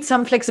would need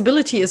some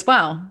flexibility as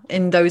well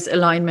in those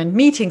alignment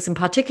meetings, in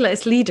particular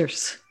as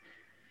leaders.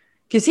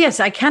 Because yes,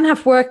 I can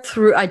have worked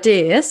through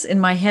ideas in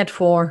my head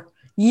for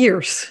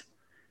years,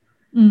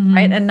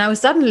 right? And now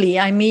suddenly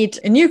I meet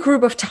a new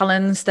group of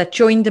talents that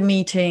join the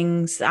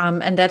meetings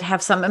and that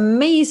have some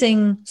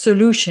amazing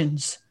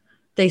solutions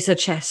they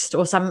suggest,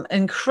 or some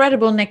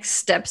incredible next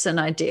steps and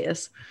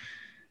ideas.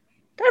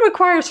 That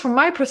requires, from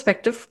my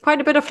perspective, quite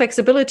a bit of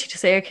flexibility to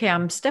say, okay,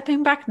 I'm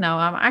stepping back now.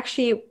 I'm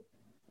actually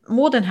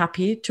more than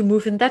happy to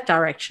move in that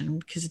direction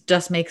because it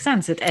does make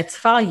sense. It adds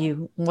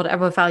value,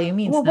 whatever value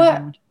means.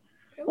 Well,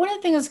 one of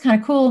the things that's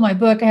kind of cool in my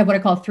book, I have what I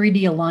call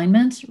 3D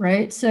alignment,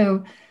 right?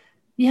 So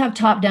you have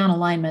top-down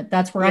alignment.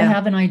 That's where I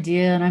have an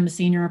idea and I'm a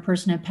senior, a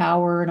person in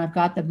power, and I've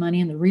got the money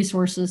and the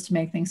resources to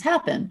make things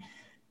happen.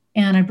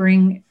 And I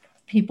bring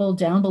people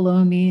down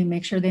below me and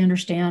make sure they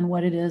understand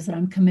what it is that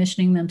I'm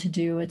commissioning them to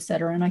do, et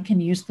cetera. And I can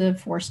use the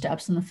 4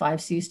 steps and the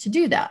 5 C's to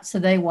do that. So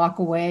they walk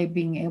away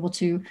being able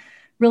to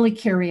really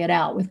carry it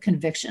out with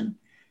conviction.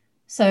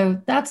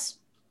 So that's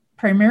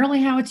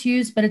primarily how it's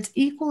used, but it's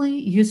equally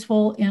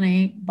useful in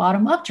a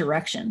bottom-up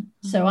direction.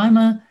 So I'm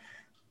a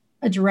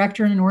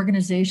director in an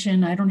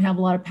organization. I don't have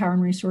a lot of power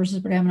and resources,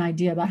 but I have an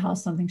idea about how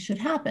something should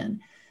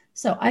happen.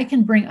 So I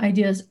can bring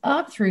ideas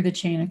up through the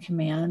chain of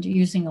command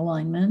using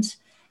alignment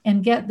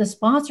and get the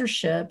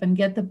sponsorship and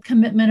get the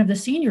commitment of the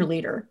senior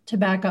leader to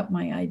back up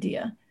my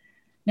idea.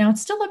 Now,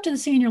 it's still up to the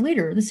senior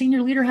leader. The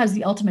senior leader has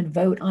the ultimate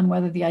vote on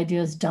whether the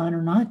idea is done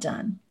or not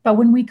done. But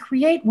when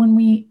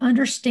we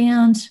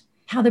understand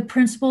how the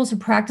principles and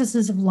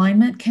practices of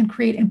alignment can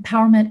create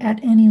empowerment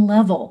at any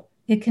level,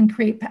 it can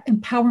create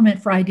empowerment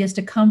for ideas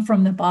to come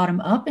from the bottom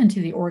up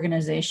into the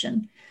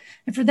organization.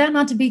 And for that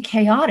not to be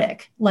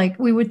chaotic, like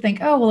we would think,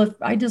 oh, well,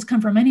 if ideas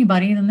come from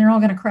anybody, then they're all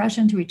going to crash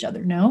into each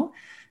other. No,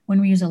 when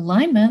we use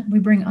alignment, we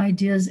bring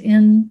ideas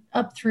in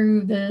up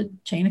through the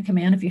chain of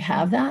command, if you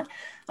have that.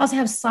 I also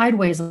have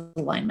sideways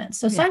alignment.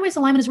 So sideways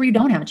alignment is where you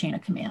don't have a chain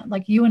of command.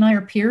 Like you and I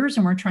are peers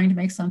and we're trying to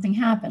make something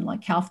happen,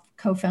 like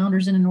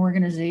co-founders in an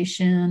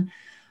organization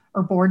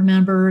or board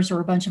members or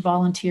a bunch of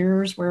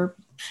volunteers where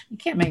you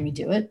can't make me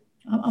do it.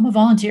 I'm a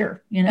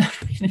volunteer, you know,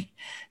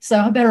 so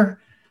I better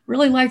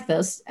really like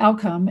this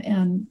outcome.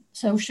 And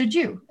so should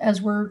you,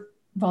 as we're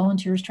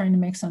volunteers trying to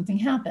make something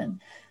happen.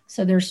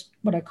 So there's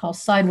what I call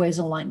sideways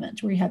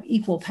alignment, where you have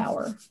equal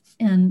power.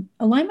 And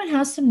alignment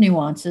has some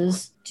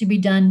nuances to be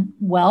done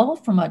well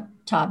from a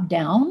top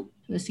down.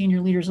 The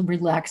senior leaders are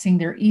relaxing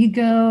their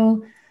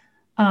ego,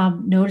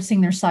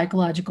 noticing their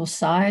psychological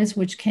size,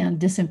 which can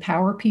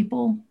disempower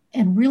people,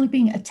 and really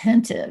being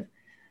attentive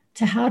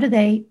to how do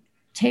they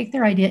take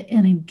their idea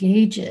and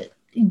engage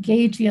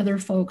the other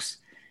folks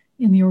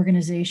in the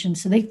organization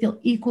so they feel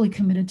equally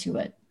committed to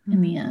it in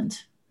the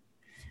end.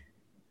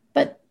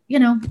 But, you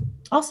know,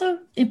 also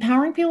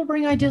empowering people to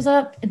bring ideas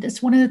up.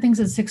 It's one of the things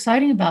that's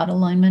exciting about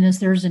alignment is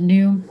there's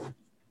a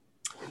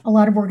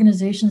lot of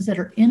organizations that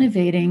are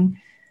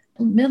innovating,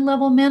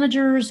 mid-level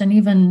managers and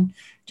even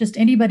just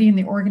anybody in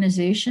the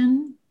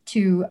organization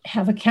to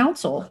have a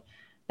council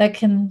that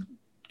can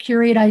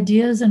curate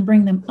ideas and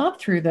bring them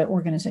up through the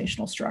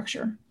organizational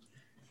structure.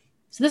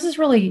 So this is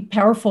really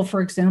powerful,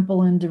 for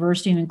example, in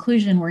diversity and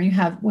inclusion, where you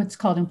have what's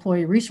called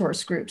employee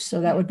resource groups.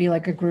 So that would be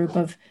like a group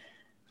of,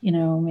 you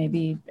know,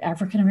 maybe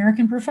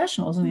African-American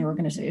professionals in the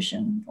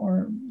organization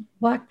or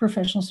Black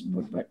professionals,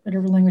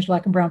 whatever language,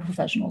 Black and brown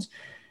professionals.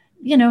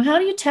 You know, how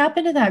do you tap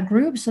into that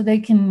group so they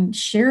can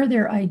share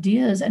their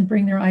ideas and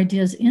bring their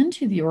ideas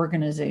into the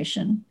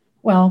organization?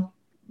 Well,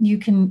 you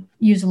can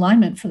use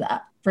alignment for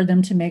that, for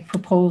them to make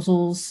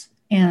proposals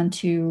and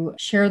to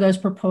share those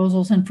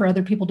proposals and for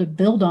other people to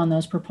build on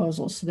those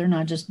proposals. So they're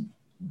not just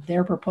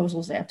their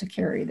proposals they have to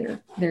carry,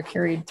 they're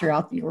carried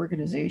throughout the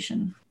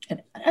organization.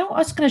 And I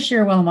was going to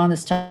share while I'm on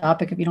this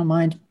topic, if you don't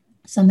mind,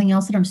 something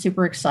else that I'm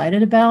super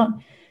excited about.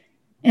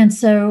 And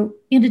so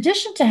in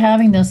addition to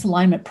having this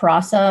alignment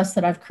process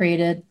that I've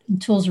created,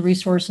 tools and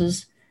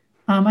resources,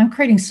 I'm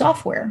creating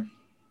software.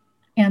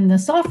 And the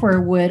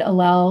software would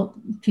allow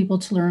people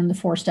to learn the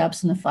 4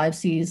 steps and the 5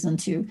 C's and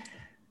to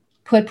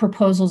put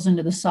proposals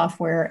into the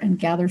software and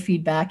gather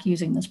feedback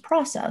using this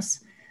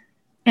process.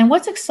 And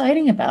what's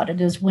exciting about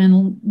it is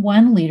when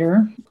one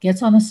leader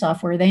gets on the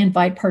software, they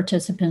invite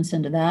participants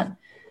into that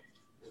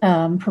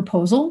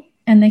proposal,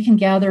 and they can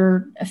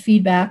gather a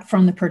feedback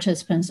from the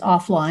participants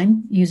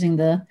offline using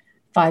the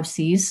 5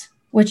 C's,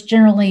 which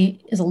generally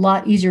is a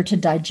lot easier to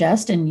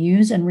digest and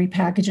use and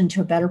repackage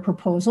into a better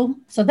proposal.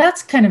 So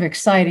that's kind of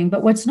exciting.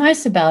 But what's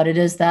nice about it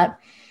is that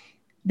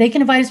they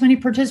can invite as many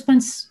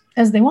participants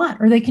as they want,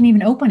 or they can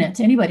even open it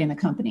to anybody in the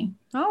company.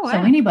 Oh, wow. So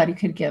anybody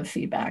could give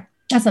feedback.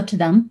 That's up to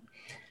them.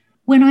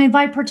 When I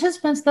invite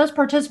participants, those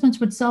participants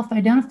would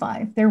self-identify.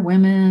 If they're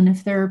women,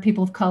 if they're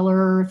people of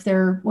color, if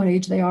they're what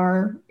age they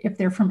are, if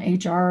they're from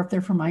HR, if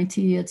they're from IT,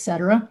 et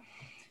cetera.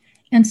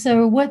 And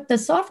so what the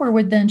software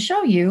would then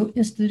show you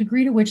is the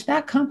degree to which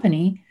that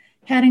company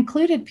had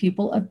included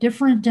people of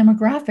different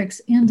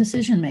demographics in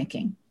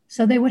decision-making.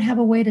 So they would have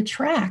a way to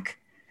track.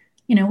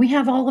 You know, we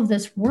have all of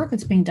this work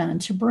that's being done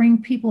to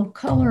bring people of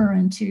color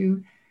and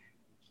to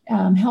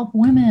help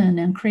women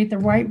and create the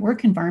right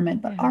work environment.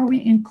 But are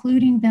we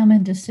including them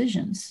in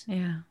decisions?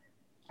 Yeah.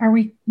 Are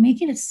we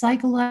making it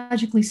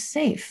psychologically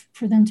safe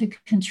for them to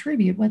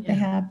contribute what they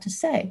have to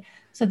say?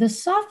 So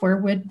this software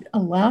would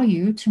allow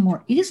you to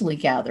more easily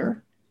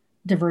gather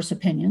diverse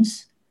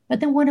opinions,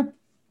 but then want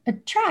to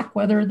track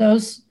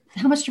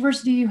how much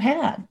diversity you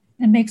had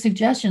and make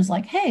suggestions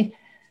like, hey,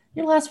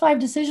 your last 5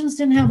 decisions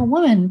didn't have a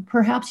woman.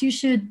 Perhaps you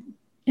should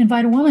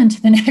invite a woman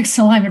to the next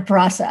alignment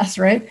process,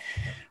 right?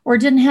 Or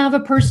didn't have a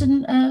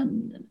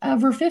person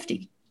over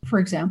 50, for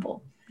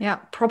example. Yeah,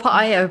 proper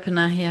eye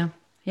opener here.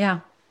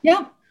 Yeah.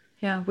 Yeah.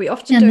 Yeah, we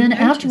often and then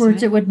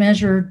afterwards, it would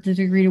measure the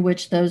degree to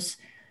which those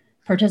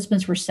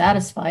participants were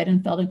satisfied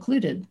and felt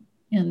included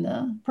in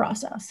the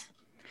process.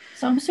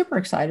 So I'm super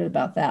excited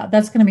about that.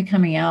 That's going to be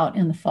coming out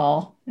in the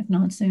fall, if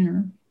not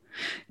sooner.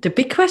 The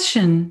big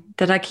question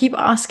that I keep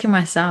asking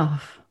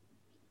myself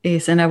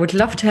is, and I would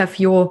love to have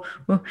your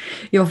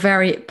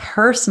very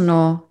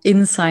personal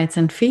insights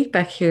and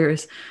feedback here,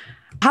 is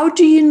how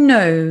do you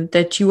know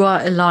that you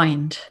are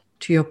aligned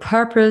to your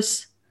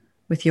purpose,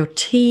 with your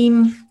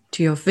team,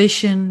 to your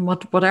vision,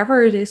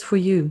 whatever it is for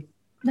you?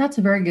 That's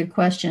a very good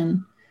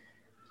question.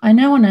 I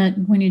know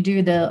when you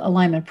do the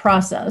alignment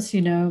process,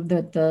 you know,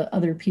 that the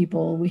other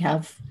people, we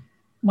have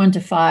 1 to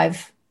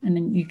 5, and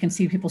then you can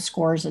see people's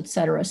scores, et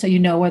cetera. So you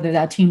know whether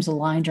that team's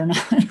aligned or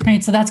not,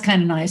 right? So that's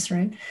kind of nice,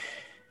 right?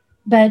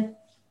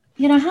 But,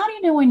 you know, how do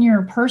you know when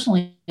you're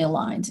personally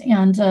aligned?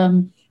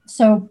 And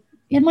so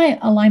in my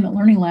alignment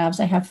learning labs,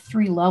 I have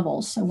 3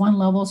 levels. So one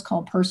level is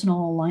called personal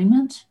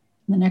alignment.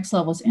 The next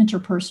level is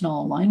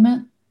interpersonal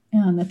alignment.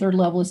 And the 3rd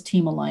level is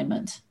team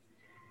alignment.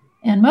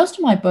 And most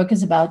of my book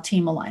is about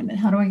team alignment.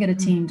 How do I get a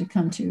team to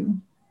come to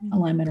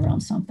alignment around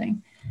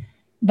something?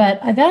 But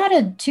I've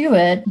added to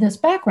it this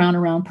background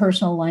around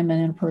personal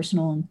alignment,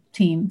 interpersonal, and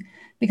team,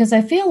 because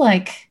I feel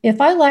like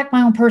if I lack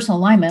my own personal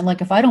alignment,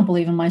 like if I don't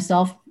believe in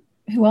myself,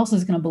 who else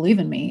is going to believe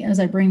in me as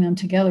I bring them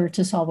together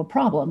to solve a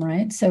problem,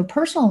 right? So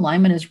personal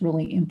alignment is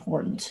really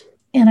important.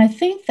 And I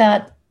think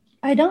that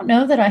I don't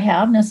know that I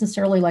have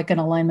necessarily like an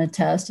alignment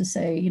test to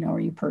say, you know, are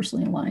you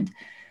personally aligned?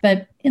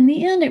 But in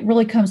the end, it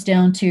really comes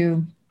down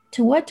to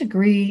what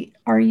degree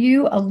are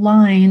you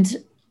aligned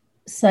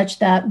such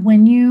that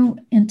when you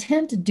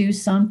intend to do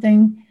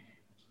something,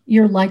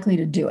 you're likely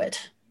to do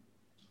it.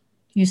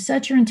 You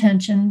set your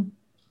intention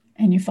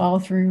and you follow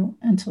through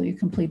until you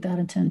complete that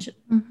intention.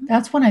 Mm-hmm.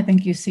 That's when I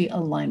think you see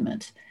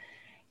alignment.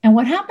 And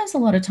what happens a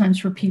lot of times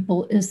for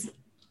people is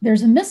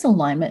there's a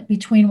misalignment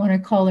between what I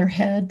call their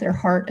head, their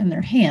heart, and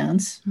their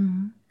hands.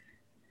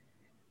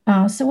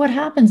 Mm-hmm. So what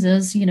happens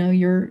is, you know,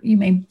 you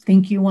may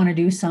think you want to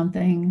do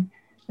something,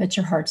 but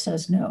your heart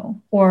says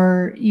no.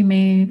 Or you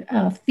may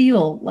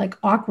feel like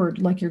awkward,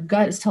 like your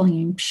gut is telling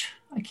you,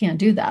 I can't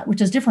do that,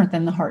 which is different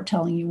than the heart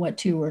telling you what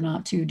to or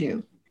not to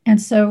do.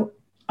 And so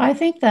I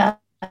think that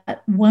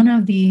one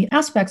of the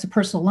aspects of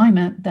personal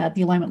alignment that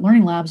the Alignment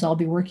Learning Labs I'll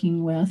be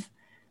working with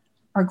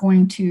are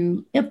going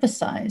to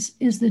emphasize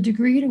is the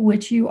degree to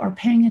which you are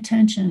paying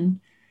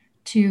attention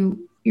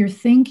to your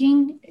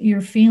thinking, your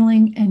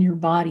feeling, and your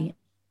body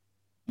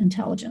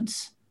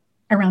intelligence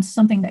around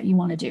something that you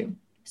want to do.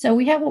 So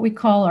we have what we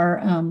call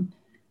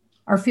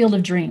our field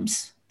of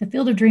dreams. The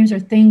field of dreams are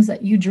things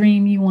that you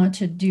dream you want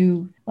to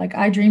do. Like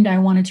I dreamed I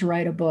wanted to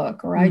write a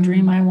book, or I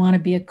dream I want to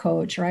be a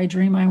coach, or I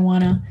dream I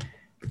want to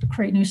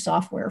create new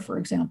software, for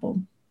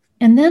example.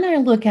 And then I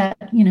look at,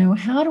 you know,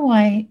 how do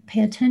I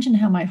pay attention to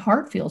how my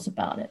heart feels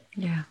about it?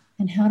 Yeah.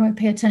 And how do I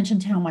pay attention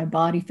to how my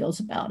body feels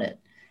about it?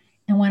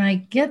 And when I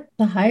get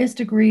the highest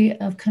degree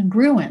of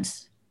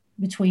congruence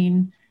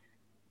between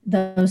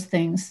those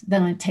things,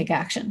 then I take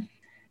action.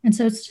 And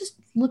so it's just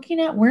looking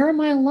at where am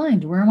I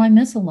aligned? Where am I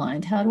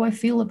misaligned? How do I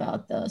feel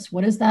about this?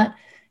 What is that?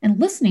 And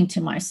listening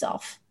to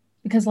myself,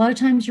 because a lot of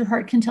times your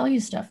heart can tell you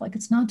stuff like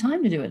it's not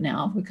time to do it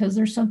now because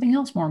there's something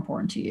else more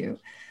important to you.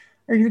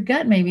 Or your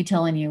gut may be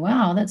telling you,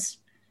 wow,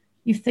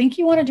 you think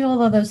you want to do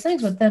all of those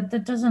things, but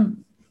that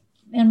doesn't,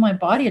 in my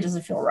body, it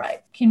doesn't feel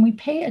right. Can we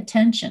pay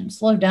attention,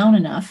 slow down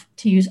enough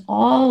to use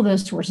all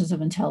those sources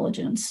of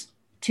intelligence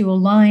to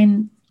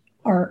align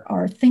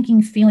our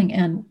thinking, feeling,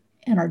 and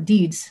our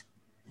deeds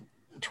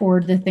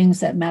toward the things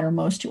that matter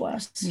most to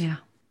us? Yeah.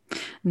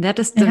 And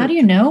how do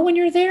you know when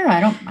you're there?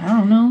 I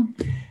don't know.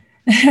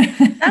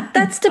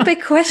 That's the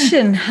big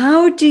question.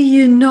 How do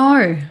you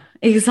know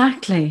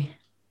exactly?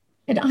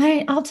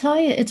 I'll tell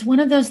you, it's one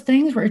of those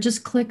things where it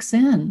just clicks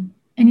in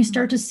and you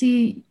start to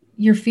see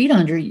your feet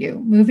under you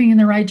moving in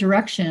the right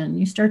direction.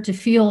 You start to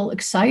feel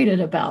excited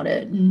about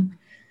it and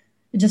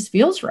it just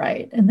feels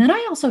right. And then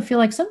I also feel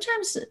like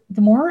sometimes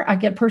the more I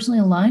get personally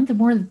aligned, the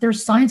more that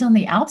there's signs on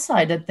the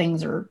outside that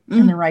things are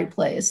in the right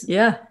place.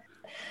 Yeah.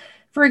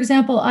 For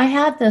example, I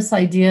had this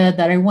idea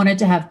that I wanted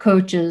to have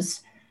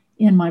coaches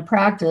in my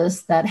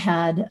practice that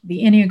had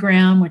the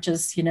Enneagram, which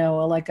is, you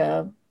know, like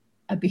a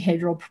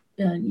behavioral,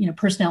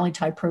 personality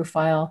type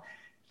profile,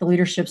 the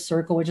leadership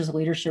circle, which is a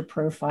leadership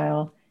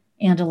profile,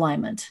 and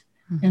alignment.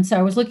 Mm-hmm. And so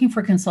I was looking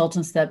for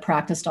consultants that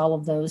practiced all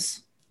of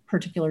those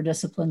particular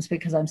disciplines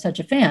because I'm such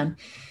a fan.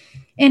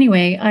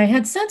 Anyway, I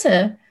had sent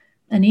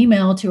an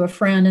email to a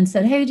friend and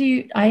said,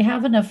 hey, I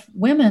have enough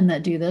women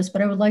that do this,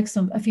 but I would like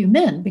a few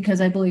men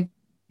because I believe,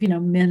 you know,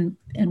 men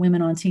and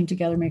women on a team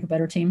together make a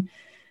better team.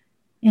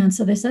 And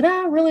so they said,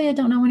 really, I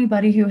don't know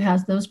anybody who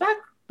has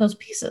those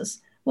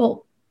pieces.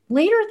 Well,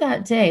 later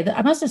that day,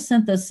 I must have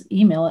sent this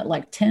email at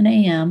like 10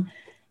 a.m.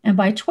 And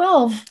by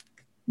 12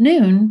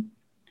 noon,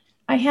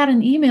 I had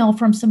an email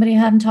from somebody I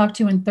hadn't talked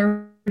to in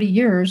 30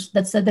 years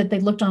that said that they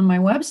looked on my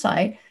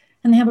website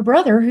and they have a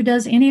brother who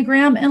does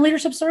Enneagram and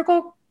Leadership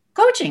Circle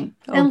coaching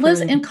and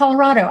lives in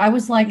Colorado. I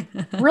was like,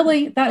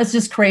 really? That is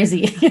just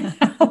crazy.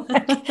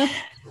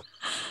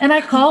 And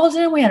I called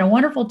him. We had a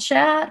wonderful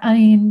chat. I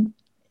mean,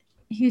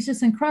 he's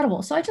just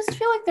incredible. So I just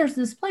feel like there's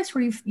this place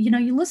where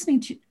you're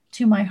listening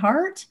to my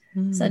heart,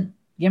 said,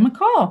 give him a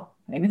call.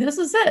 Maybe this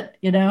is it,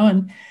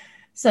 And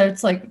so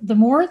it's like, the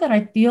more that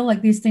I feel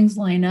like these things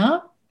line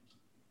up,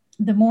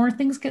 the more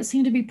things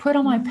seem to be put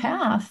on my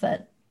path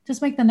that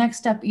just make the next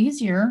step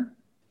easier.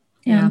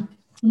 And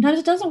sometimes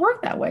it doesn't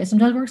work that way.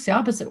 Sometimes it works the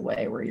opposite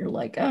way where you're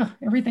like,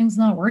 everything's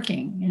not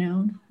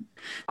working,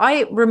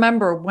 I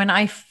remember when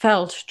I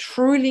felt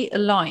truly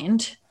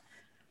aligned,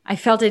 I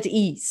felt at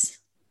ease.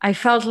 I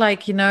felt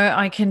like,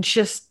 I can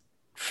just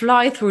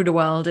fly through the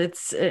world.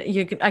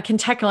 I can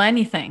tackle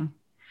anything.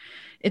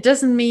 It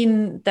doesn't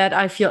mean that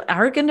I feel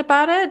arrogant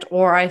about it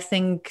or I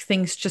think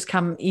things just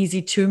come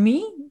easy to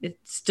me.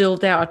 It's still,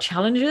 there are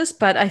challenges,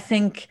 but I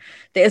think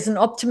there is an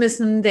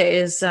optimism. There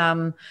is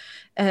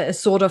a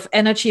sort of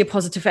energy, a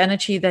positive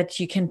energy that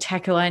you can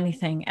tackle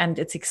anything, and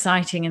it's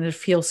exciting and it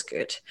feels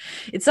good.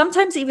 It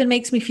sometimes even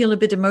makes me feel a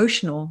bit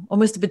emotional,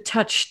 almost a bit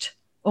touched.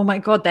 Oh my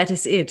God, that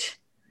is it.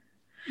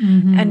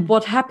 Mm-hmm. And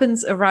what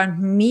happens around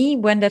me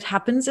when that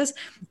happens is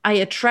I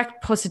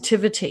attract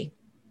positivity,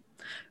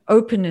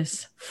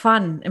 openness,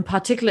 fun, in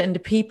particular in the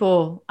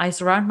people I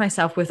surround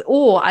myself with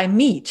or I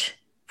meet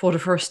for the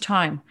first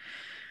time.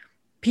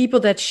 People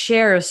that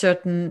share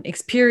certain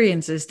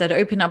experiences, that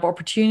open up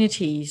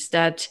opportunities,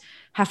 that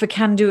have a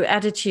can-do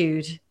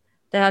attitude,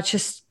 that are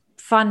just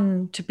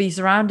fun to be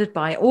surrounded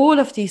by. All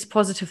of these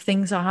positive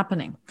things are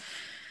happening.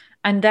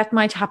 And that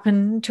might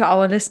happen to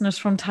our listeners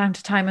from time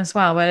to time as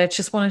well, where I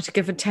just wanted to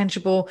give a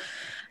tangible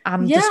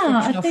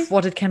description of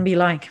what it can be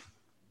like.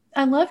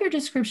 I love your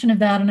description of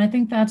that. And I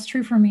think that's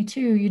true for me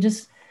too.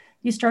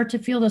 You start to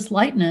feel this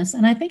lightness.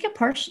 And I think it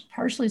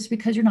partially is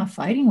because you're not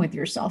fighting with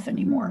yourself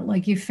anymore.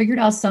 Like you figured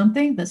out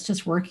something that's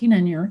just working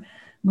and you're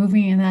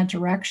moving in that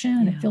direction.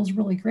 And it feels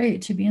really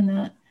great to be in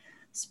that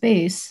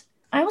space.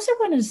 I also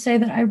wanted to say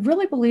that I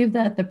really believe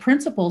that the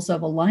principles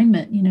of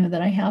alignment,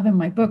 that I have in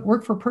my book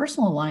work for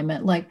personal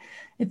alignment. Like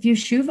if you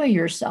shuva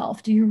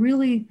yourself, do you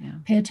really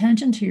pay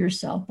attention to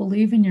yourself,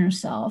 believe in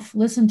yourself,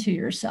 listen to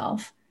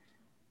yourself?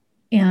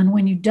 And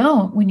when you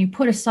don't, when you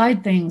put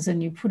aside things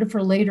and you put it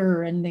for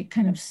later and they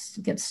kind of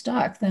get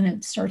stuck, then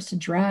it starts to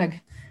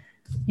drag.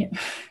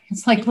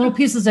 It's like little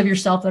pieces of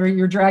yourself that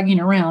you're dragging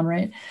around,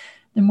 right?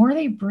 The more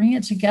they bring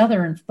it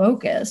together and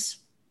focus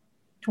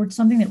towards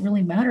something that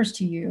really matters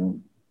to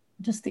you,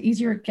 just the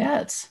easier it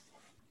gets.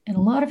 And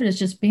a lot of it is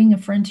just being a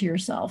friend to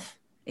yourself.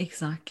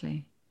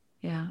 Exactly.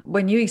 Yeah.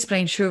 When you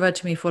explained Shuva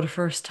to me for the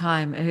first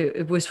time,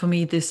 it was for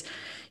me this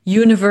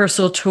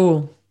universal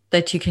tool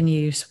that you can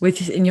use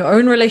in your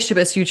own relationship,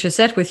 as you just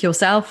said, with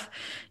yourself,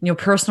 in your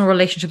personal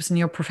relationships, in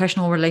your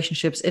professional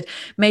relationships. It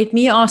made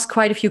me ask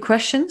quite a few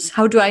questions.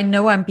 How do I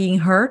know I'm being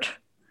heard?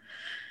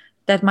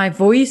 That my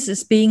voice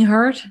is being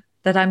heard?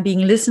 That I'm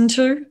being listened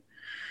to?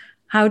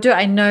 How do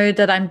I know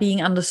that I'm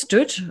being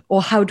understood?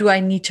 Or how do I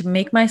need to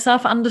make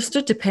myself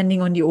understood,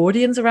 depending on the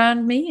audience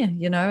around me,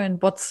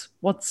 and what's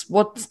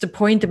the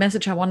point, the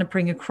message I want to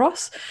bring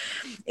across?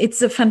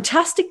 It's a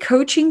fantastic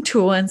coaching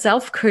tool and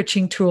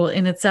self-coaching tool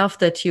in itself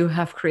that you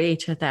have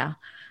created there.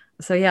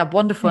 So yeah,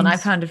 wonderful. Thanks. And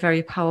I found it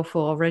very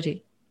powerful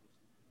already.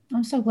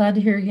 I'm so glad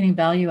to hear you're getting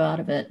value out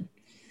of it.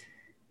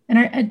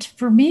 And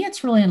for me,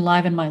 it's really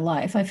enlivened my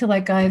life. I feel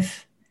like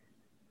I've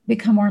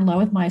become more in love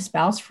with my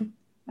spouse.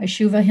 I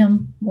shuva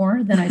him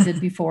more than I did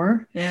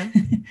before. Yeah.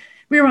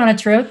 We were on a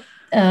trip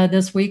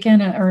this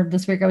weekend, or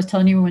this week I was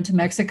telling you we went to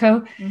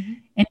Mexico,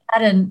 and he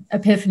had an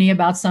epiphany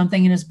about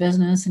something in his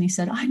business. And he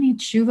said, I need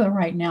shuva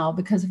right now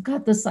because I've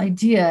got this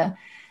idea.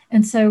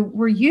 And so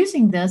we're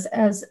using this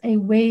as a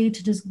way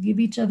to just give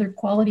each other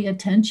quality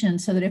attention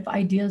so that if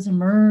ideas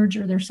emerge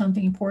or there's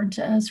something important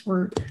to us,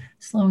 we're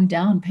slowing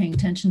down, paying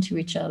attention to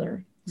each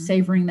other,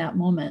 savoring that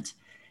moment.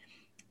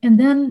 And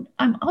then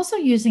I'm also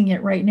using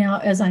it right now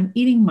as I'm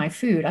eating my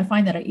food. I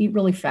find that I eat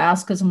really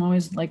fast because I'm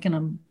always like in a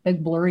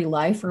big blurry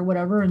life or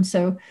whatever. And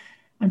so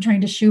I'm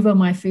trying to shuva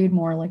my food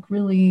more, like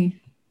really,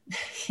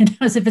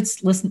 as if it's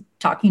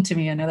talking to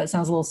me. I know that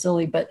sounds a little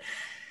silly, but,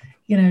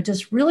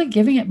 just really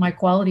giving it my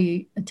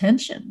quality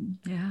attention.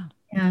 Yeah.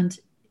 And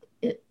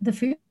the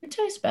food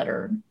tastes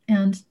better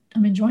and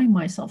I'm enjoying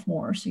myself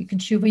more. So you can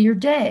shuva your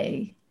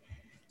day.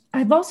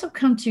 I've also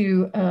come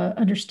to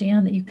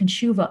understand that you can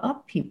shuva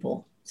up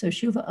people. So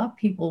shuva up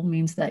people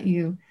means that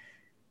you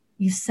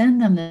send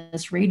them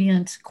this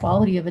radiant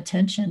quality of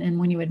attention. And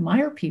when you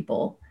admire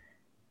people,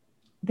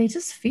 they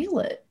just feel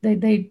it.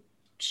 They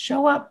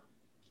show up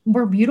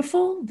more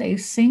beautiful. They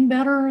sing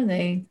better.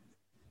 They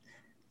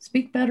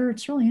speak better.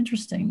 It's really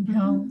interesting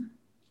how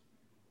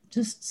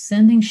just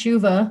sending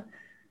shuva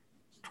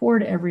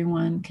toward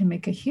everyone can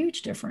make a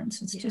huge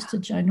difference. It's just a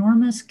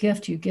ginormous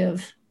gift you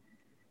give.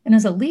 And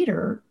as a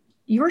leader,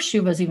 your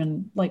shuva is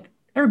even like,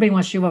 everybody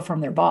wants shuva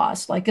from their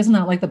boss. Like, isn't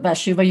that like the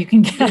best shuva you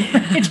can get?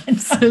 Right?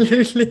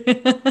 Absolutely.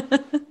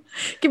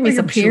 Give me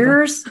some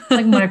peers.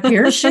 Like my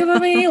peers shuva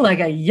me.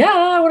 Like,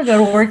 I want to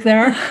go to work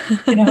there.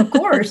 Of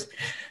course.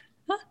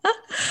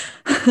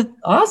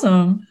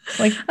 Awesome.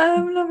 Like,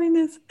 I'm loving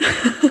this.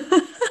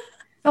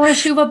 I want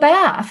to shuva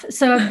bath.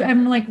 So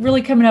I'm like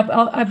really coming up.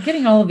 I'm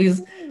getting all of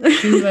these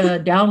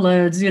shuva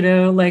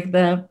downloads. Like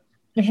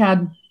they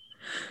had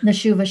the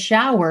shuva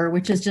shower,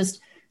 which is just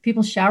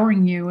people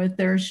showering you with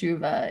their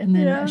shuva, and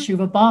then a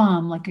shuva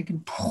bomb. Like I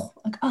can,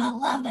 I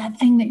love that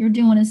thing that you're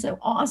doing. It's so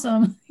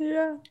awesome.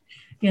 Yeah.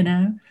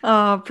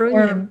 Oh,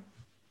 brilliant. Or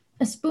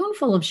a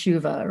spoonful of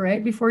shuva,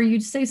 right? Before you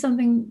say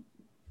something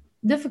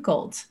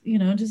difficult,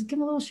 just give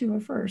them a little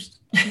shuva first.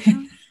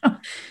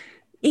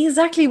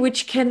 Exactly.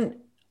 Which can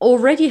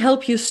already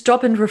help you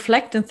stop and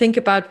reflect and think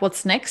about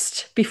what's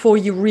next before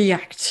you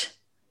react.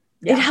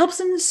 Yeah. It helps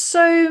in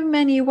so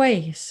many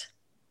ways.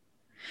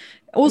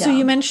 Also, Yeah.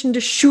 you mentioned the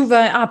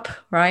shuva up,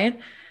 right?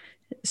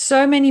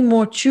 So many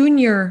more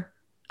junior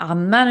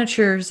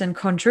managers and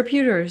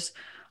contributors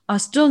are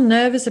still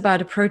nervous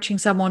about approaching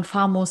someone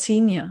far more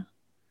senior.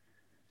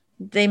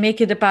 They make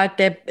it about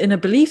their inner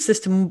belief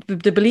system,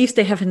 the beliefs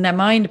they have in their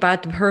mind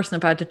about the person,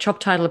 about the job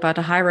title, about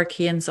the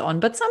hierarchy, and so on.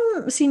 But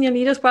some senior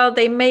leaders, well,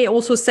 they may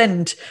also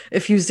send a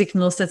few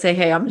signals that say,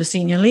 hey, I'm the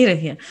senior leader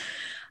here.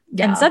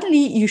 Yeah. And suddenly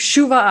you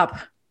shuva up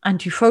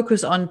and you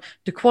focus on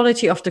the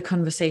quality of the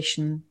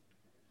conversation,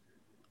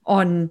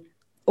 on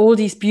all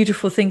these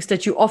beautiful things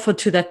that you offer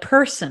to that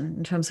person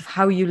in terms of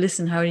how you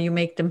listen, how you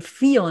make them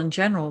feel in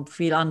general,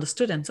 feel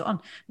understood and so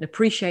on, and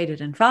appreciated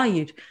and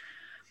valued.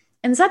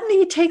 And suddenly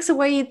it takes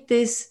away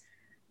this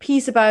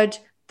piece about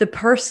the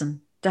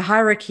person, the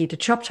hierarchy, the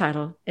job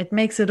title. It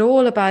makes it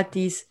all about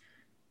these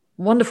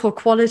wonderful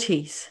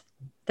qualities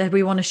that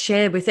we want to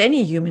share with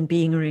any human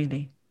being,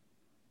 really.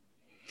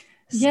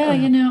 Yeah,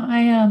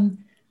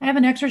 I have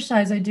an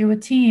exercise I do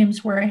with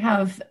teams where I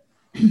have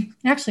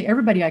actually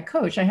everybody I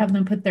coach, I have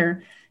them put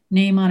their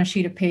name on a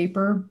sheet of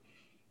paper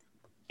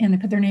and they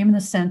put their name in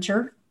the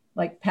center,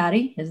 like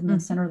Patty is in the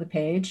center of the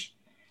page.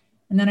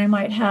 And then I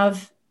might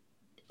have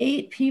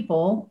 8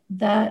 people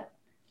that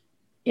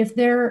if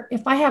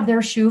I have their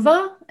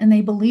shuva and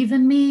they believe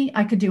in me,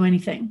 I could do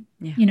anything.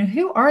 Yeah.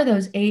 Who are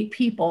those 8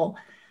 people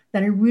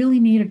that I really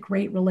need a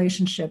great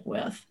relationship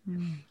with?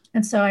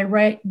 And so I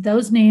write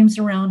those names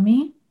around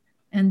me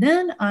and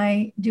then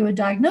I do a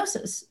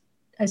diagnosis.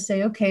 I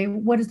say, okay,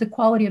 what is the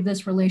quality of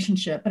this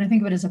relationship? And I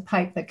think of it as a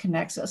pipe that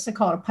connects us. I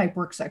call it a pipe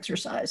works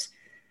exercise.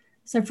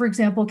 So for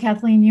example,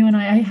 Kathleen, you and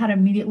I had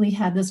immediately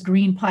had this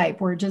green pipe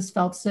where it just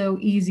felt so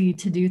easy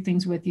to do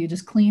things with you,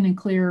 just clean and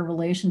clear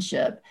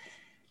relationship.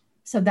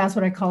 So that's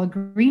what I call a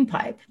green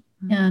pipe.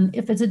 And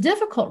if it's a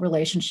difficult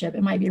relationship,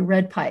 it might be a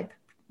red pipe.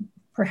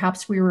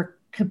 Perhaps we were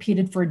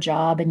competed for a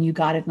job and you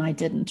got it and I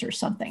didn't or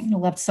something. It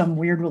left some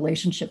weird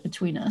relationship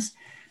between us.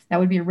 That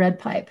would be a red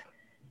pipe.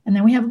 And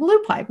then we have a blue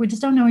pipe. We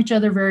just don't know each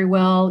other very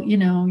well.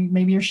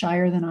 Maybe you're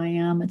shyer than I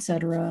am, et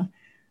cetera.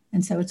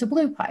 And so it's a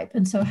blue pipe.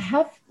 And so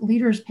have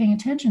leaders paying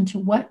attention to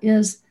what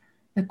is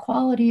the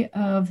quality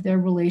of their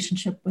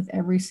relationship with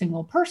every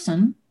single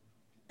person.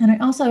 And I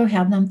also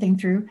have them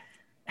think through,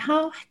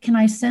 how can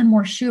I send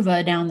more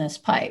shuva down this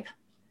pipe?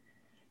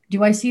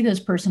 Do I see this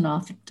person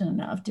often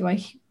enough? Do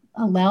I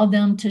allow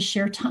them to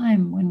share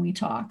time when we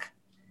talk?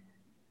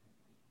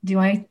 Do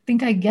I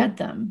think I get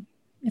them?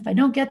 If I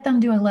don't get them,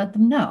 do I let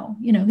them know?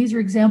 These are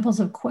examples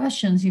of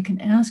questions you can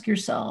ask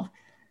yourself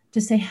to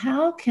say,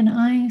 how can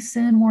I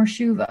send more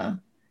shuva?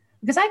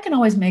 Because I can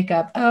always make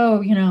up,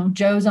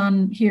 Joe's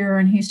on here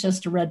and he's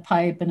just a red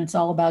pipe and it's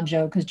all about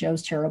Joe because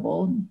Joe's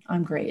terrible.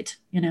 I'm great,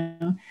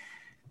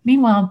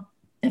 Meanwhile,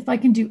 if I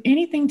can do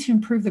anything to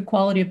improve the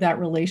quality of that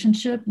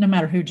relationship, no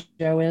matter who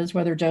Joe is,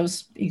 whether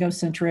Joe's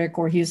egocentric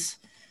or he's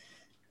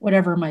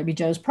whatever might be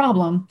Joe's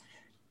problem,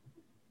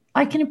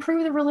 I can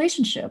improve the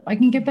relationship. I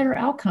can get better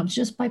outcomes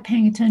just by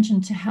paying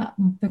attention to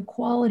the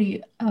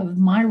quality of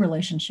my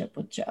relationship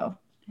with Joe.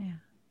 Yeah.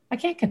 I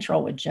can't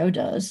control what Joe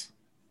does,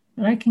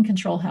 but I can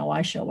control how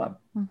I show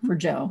up for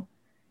Joe.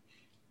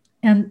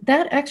 And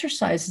that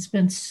exercise has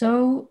been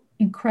so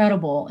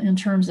incredible in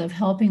terms of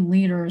helping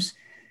leaders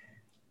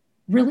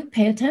really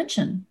pay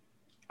attention.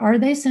 Are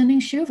they sending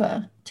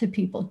shuva to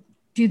people?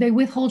 Do they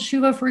withhold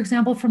shuva, for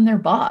example, from their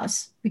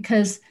boss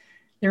because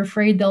they're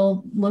afraid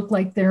they'll look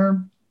like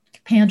they're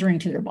pandering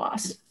to their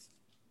boss?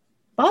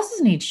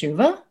 Bosses need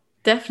shuva.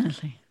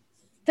 Definitely.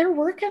 They're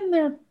working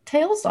their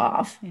tails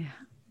off. Yeah.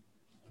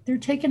 They're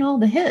taking all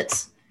the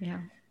hits. Yeah.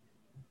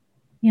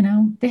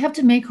 They have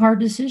to make hard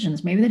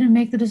decisions. Maybe they didn't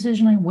make the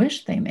decision I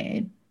wish they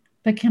made,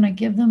 but can I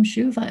give them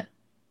shuva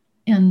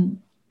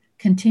and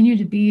continue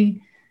to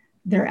be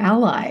their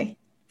ally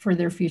for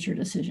their future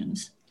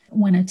decisions?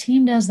 When a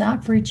team does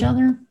that for each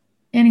other,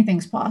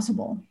 anything's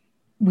possible.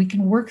 We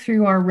can work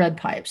through our red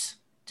pipes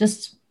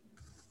just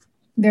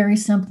very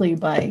simply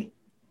by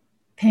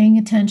paying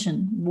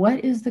attention.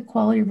 What is the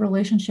quality of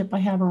relationship I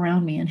have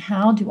around me and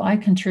how do I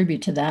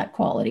contribute to that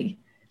quality?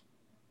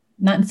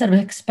 Not instead of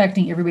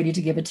expecting everybody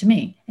to give it to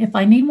me. If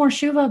I need more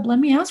shuva, let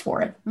me ask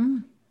for it.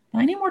 If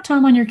I need more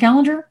time on your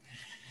calendar,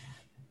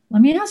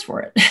 let me ask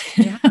for it.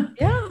 Yeah.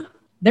 Yeah.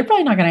 They're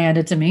probably not going to hand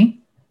it to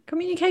me.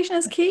 Communication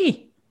is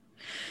key.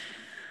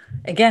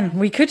 Again,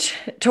 we could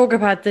talk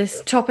about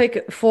this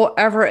topic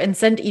forever and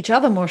send each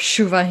other more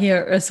shuva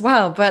here as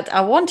well. But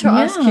I want to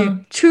ask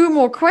you 2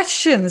 more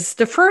questions.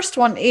 The first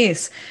one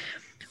is,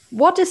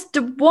 what is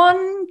the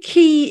one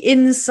key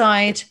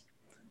insight,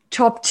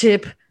 top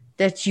tip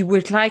that you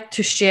would like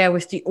to share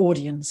with the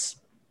audience?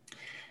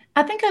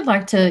 I think I'd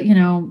like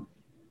to,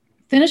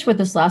 finish with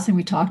this last thing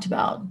we talked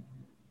about.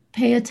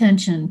 Pay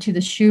attention to the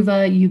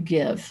shuva you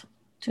give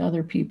to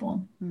other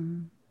people.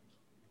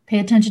 Pay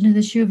attention to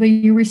the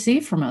shuva you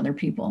receive from other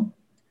people.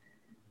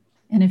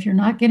 And if you're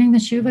not getting the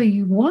shuva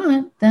you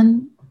want,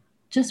 then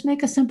just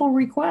make a simple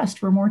request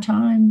for more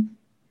time.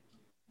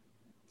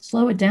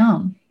 Slow it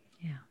down.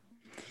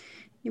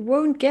 You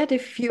won't get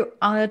if you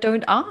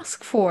don't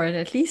ask for it.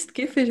 At least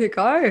give it a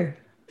go,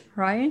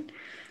 right?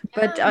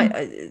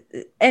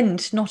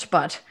 And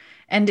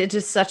it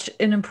is such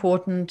an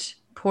important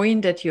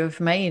point that you have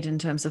made in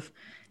terms of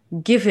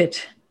give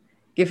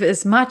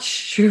as much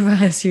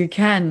Shuva as you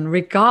can,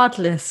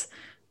 regardless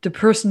the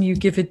person you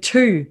give it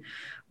to,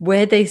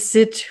 where they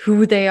sit,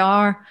 who they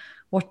are,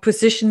 what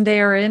position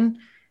they are in.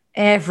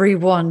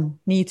 Everyone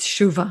needs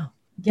Shuva.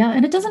 Yeah,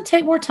 and it doesn't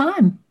take more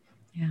time.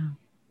 Yeah.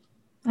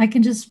 I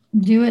can just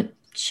do it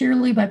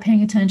sheerly by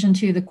paying attention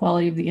to the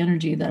quality of the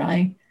energy that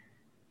I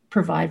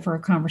provide for a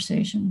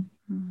conversation.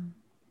 Mm.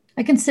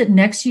 I can sit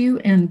next to you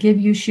and give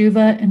you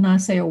Shuva and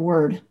not say a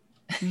word.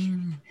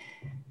 Mm.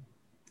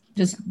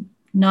 Just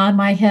nod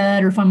my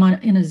head, or if I'm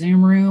in a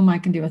Zoom room, I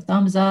can do a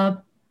thumbs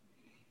up.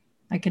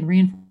 I can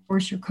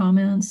reinforce your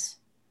comments.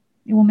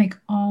 It will make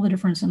all the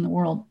difference in the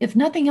world. If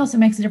nothing else, it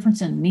makes a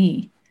difference in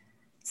me.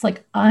 It's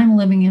like I'm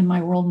living in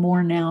my world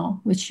more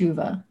now with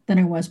Shuva than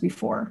I was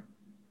before.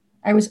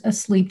 I was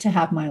asleep to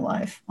have my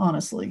life,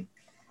 honestly.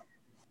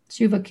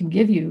 Shuva can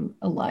give you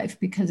a life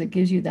because it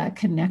gives you that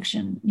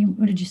connection.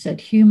 What did you say?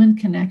 Human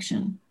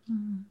connection.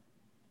 Mm.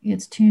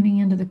 It's tuning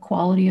into the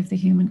quality of the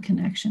human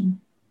connection.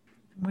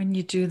 When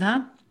you do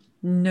that,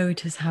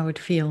 notice how it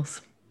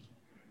feels,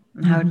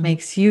 how it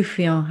makes you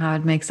feel, how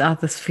it makes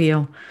others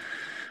feel,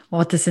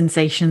 what the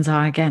sensations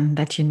are again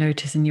that you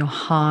notice in your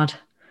heart,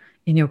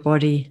 in your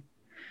body,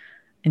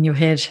 in your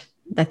head.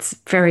 That's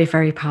very,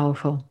 very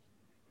powerful.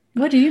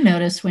 What do you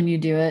notice when you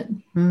do it?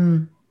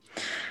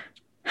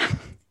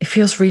 It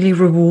feels really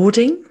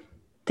rewarding.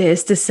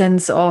 There's this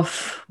sense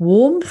of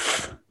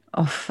warmth,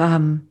 of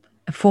a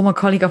former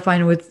colleague of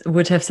mine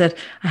would have said,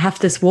 I have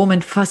this warm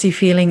and fuzzy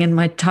feeling in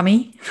my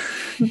tummy.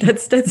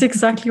 That's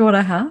exactly what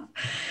I have.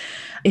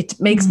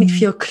 It makes me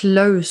feel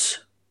close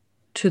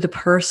to the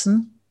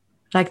person,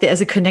 like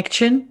there's a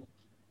connection,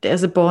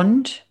 there's a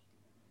bond,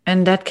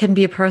 and that can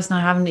be a person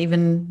I haven't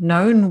even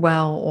known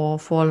well or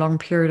for a long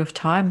period of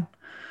time.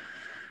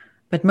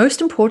 But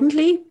most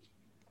importantly,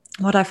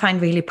 what I find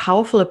really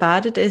powerful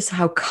about it is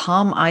how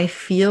calm I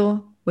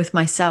feel with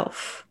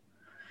myself.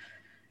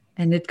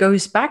 And it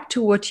goes back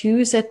to what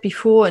you said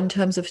before in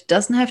terms of it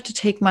doesn't have to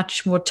take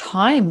much more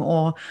time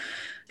or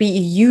be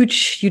a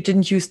huge, you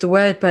didn't use the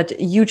word, but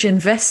a huge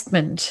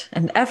investment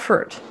and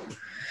effort.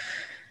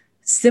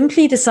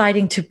 Simply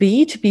deciding to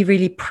be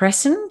really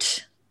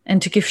present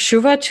and to give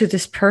Shuva to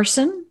this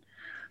person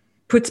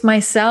puts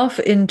myself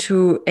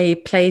into a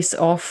place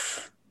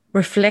of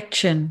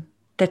reflection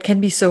that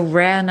can be so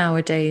rare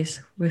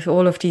nowadays with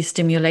all of these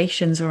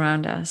stimulations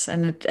around us.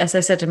 And it, as I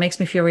said, it makes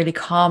me feel really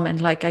calm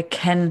and like I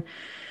can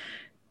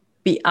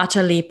be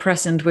utterly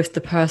present with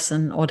the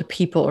person or the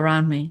people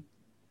around me.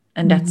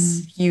 And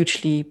that's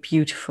hugely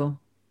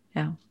beautiful.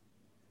 Yeah.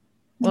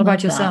 What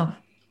about yourself?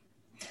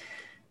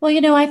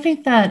 Well, I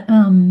think that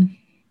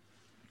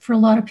for a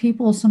lot of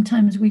people,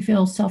 sometimes we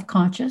feel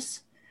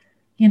self-conscious,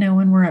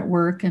 when we're at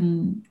work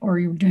or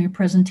you're doing a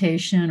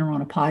presentation or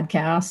on a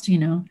podcast,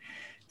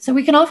 So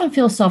we can often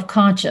feel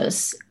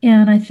self-conscious.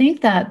 And I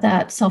think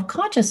that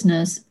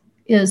self-consciousness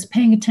is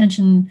paying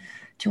attention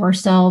to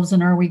ourselves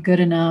and are we good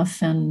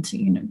enough, and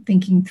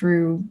thinking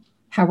through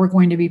how we're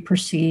going to be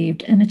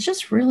perceived. And it's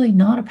just really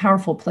not a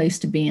powerful place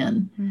to be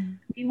in. Mm.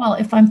 Meanwhile,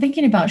 if I'm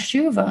thinking about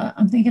Shuva,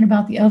 I'm thinking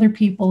about the other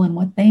people and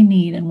what they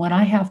need and what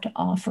I have to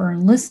offer,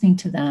 and listening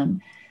to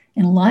them,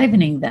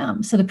 enlivening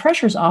them. So the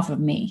pressure's off of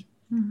me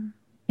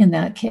in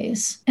that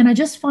case. And I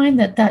just find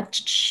that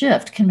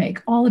shift can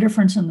make all the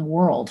difference in the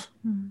world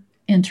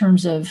in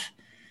terms of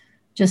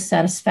just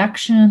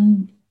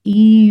satisfaction,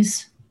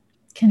 ease,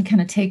 can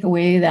kind of take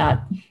away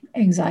that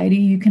anxiety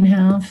you can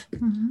have.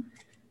 Mm-hmm.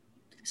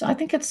 So I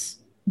think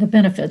the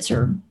benefits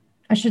are,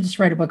 I should just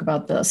write a book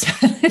about this.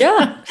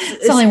 Yeah.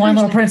 It's only one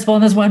little principle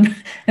in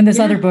this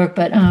other book,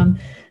 but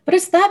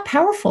it's that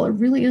powerful. It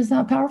really is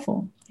that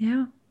powerful.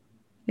 Yeah,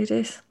 it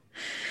is.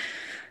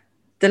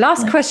 The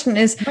last question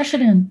is, rush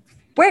it in.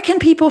 Where can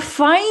people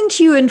find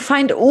you and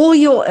find all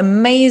your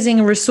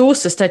amazing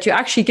resources that you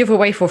actually give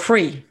away for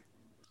free?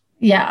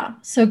 Yeah.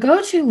 So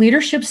go to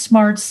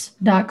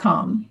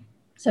leadershipsmarts.com.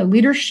 So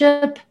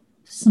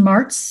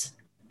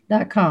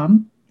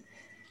leadershipsmarts.com.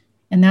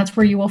 And that's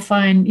where you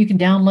can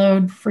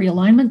download free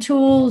alignment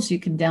tools. You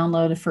can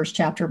download the first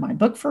chapter of my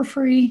book for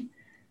free.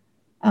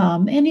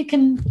 And you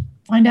can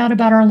find out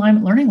about our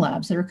alignment learning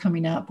labs that are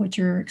coming up, which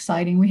are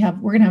exciting. We're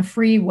going to have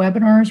free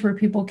webinars where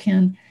people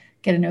can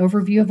get an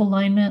overview of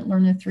alignment,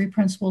 learn the 3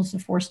 principles, the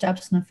 4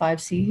 steps, and the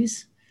 5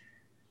 C's.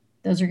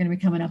 Those are going to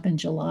be coming up in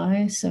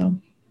July. So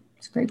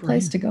it's a great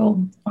place to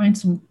go find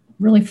some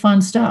really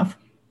fun stuff.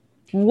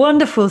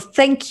 Wonderful.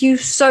 Thank you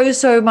so,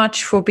 so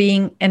much for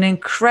being an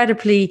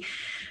incredibly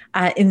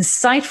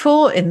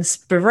insightful,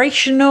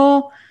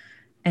 inspirational,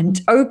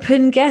 and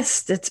open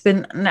guest. It's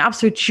been an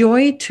absolute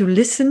joy to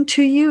listen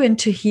to you and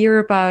to hear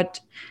about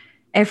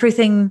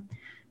everything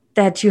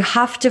that you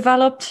have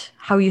developed,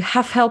 how you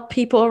have helped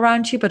people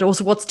around you, but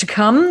also what's to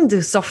come.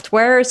 The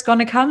software is going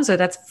to come. So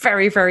that's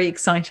very, very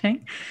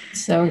exciting.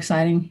 So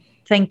exciting.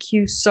 Thank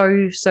you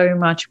so, so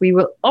much. We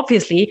will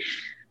obviously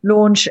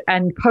launch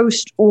and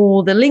post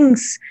all the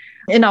links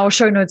in our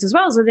show notes as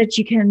well, so that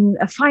you can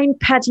find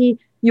Patty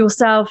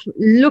yourself,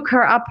 look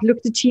her up,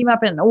 look the team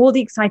up, and all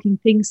the exciting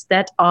things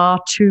that are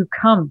to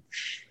come.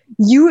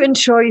 You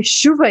enjoy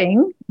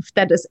shuvahing, if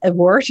that is a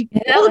word,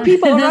 all the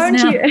people around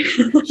you.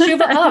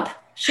 Shuva up.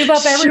 Shuva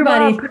up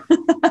everybody.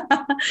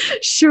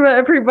 Shuva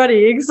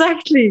everybody,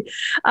 exactly.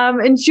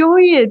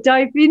 Enjoy it,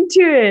 dive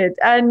into it,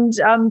 and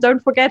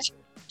don't forget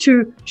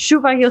to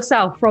shuva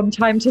yourself from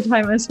time to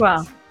time as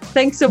well.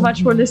 Thanks so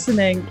much for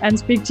listening, and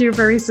speak to you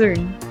very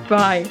soon.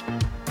 Bye.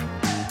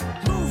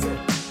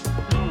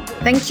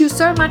 Thank you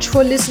so much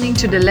for listening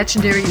to the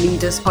Legendary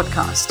Leaders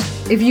podcast.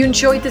 If you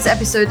enjoyed this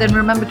episode, then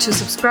remember to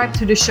subscribe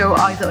to the show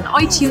either on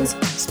iTunes,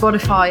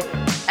 Spotify,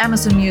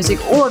 Amazon Music,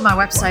 or on my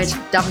website,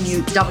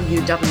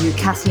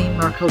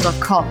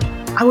 www.kathleenmerkel.com.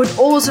 I would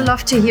also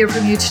love to hear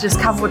from you to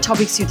discover what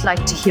topics you'd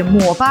like to hear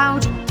more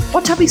about,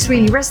 what topics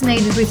really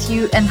resonated with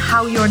you, and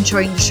how you're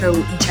enjoying the show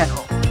in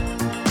general.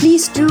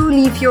 Please do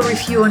leave your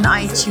review on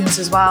iTunes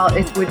as well.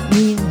 It would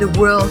mean the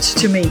world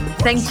to me.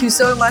 Thank you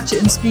so much,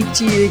 and speak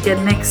to you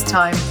again next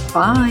time.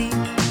 Bye.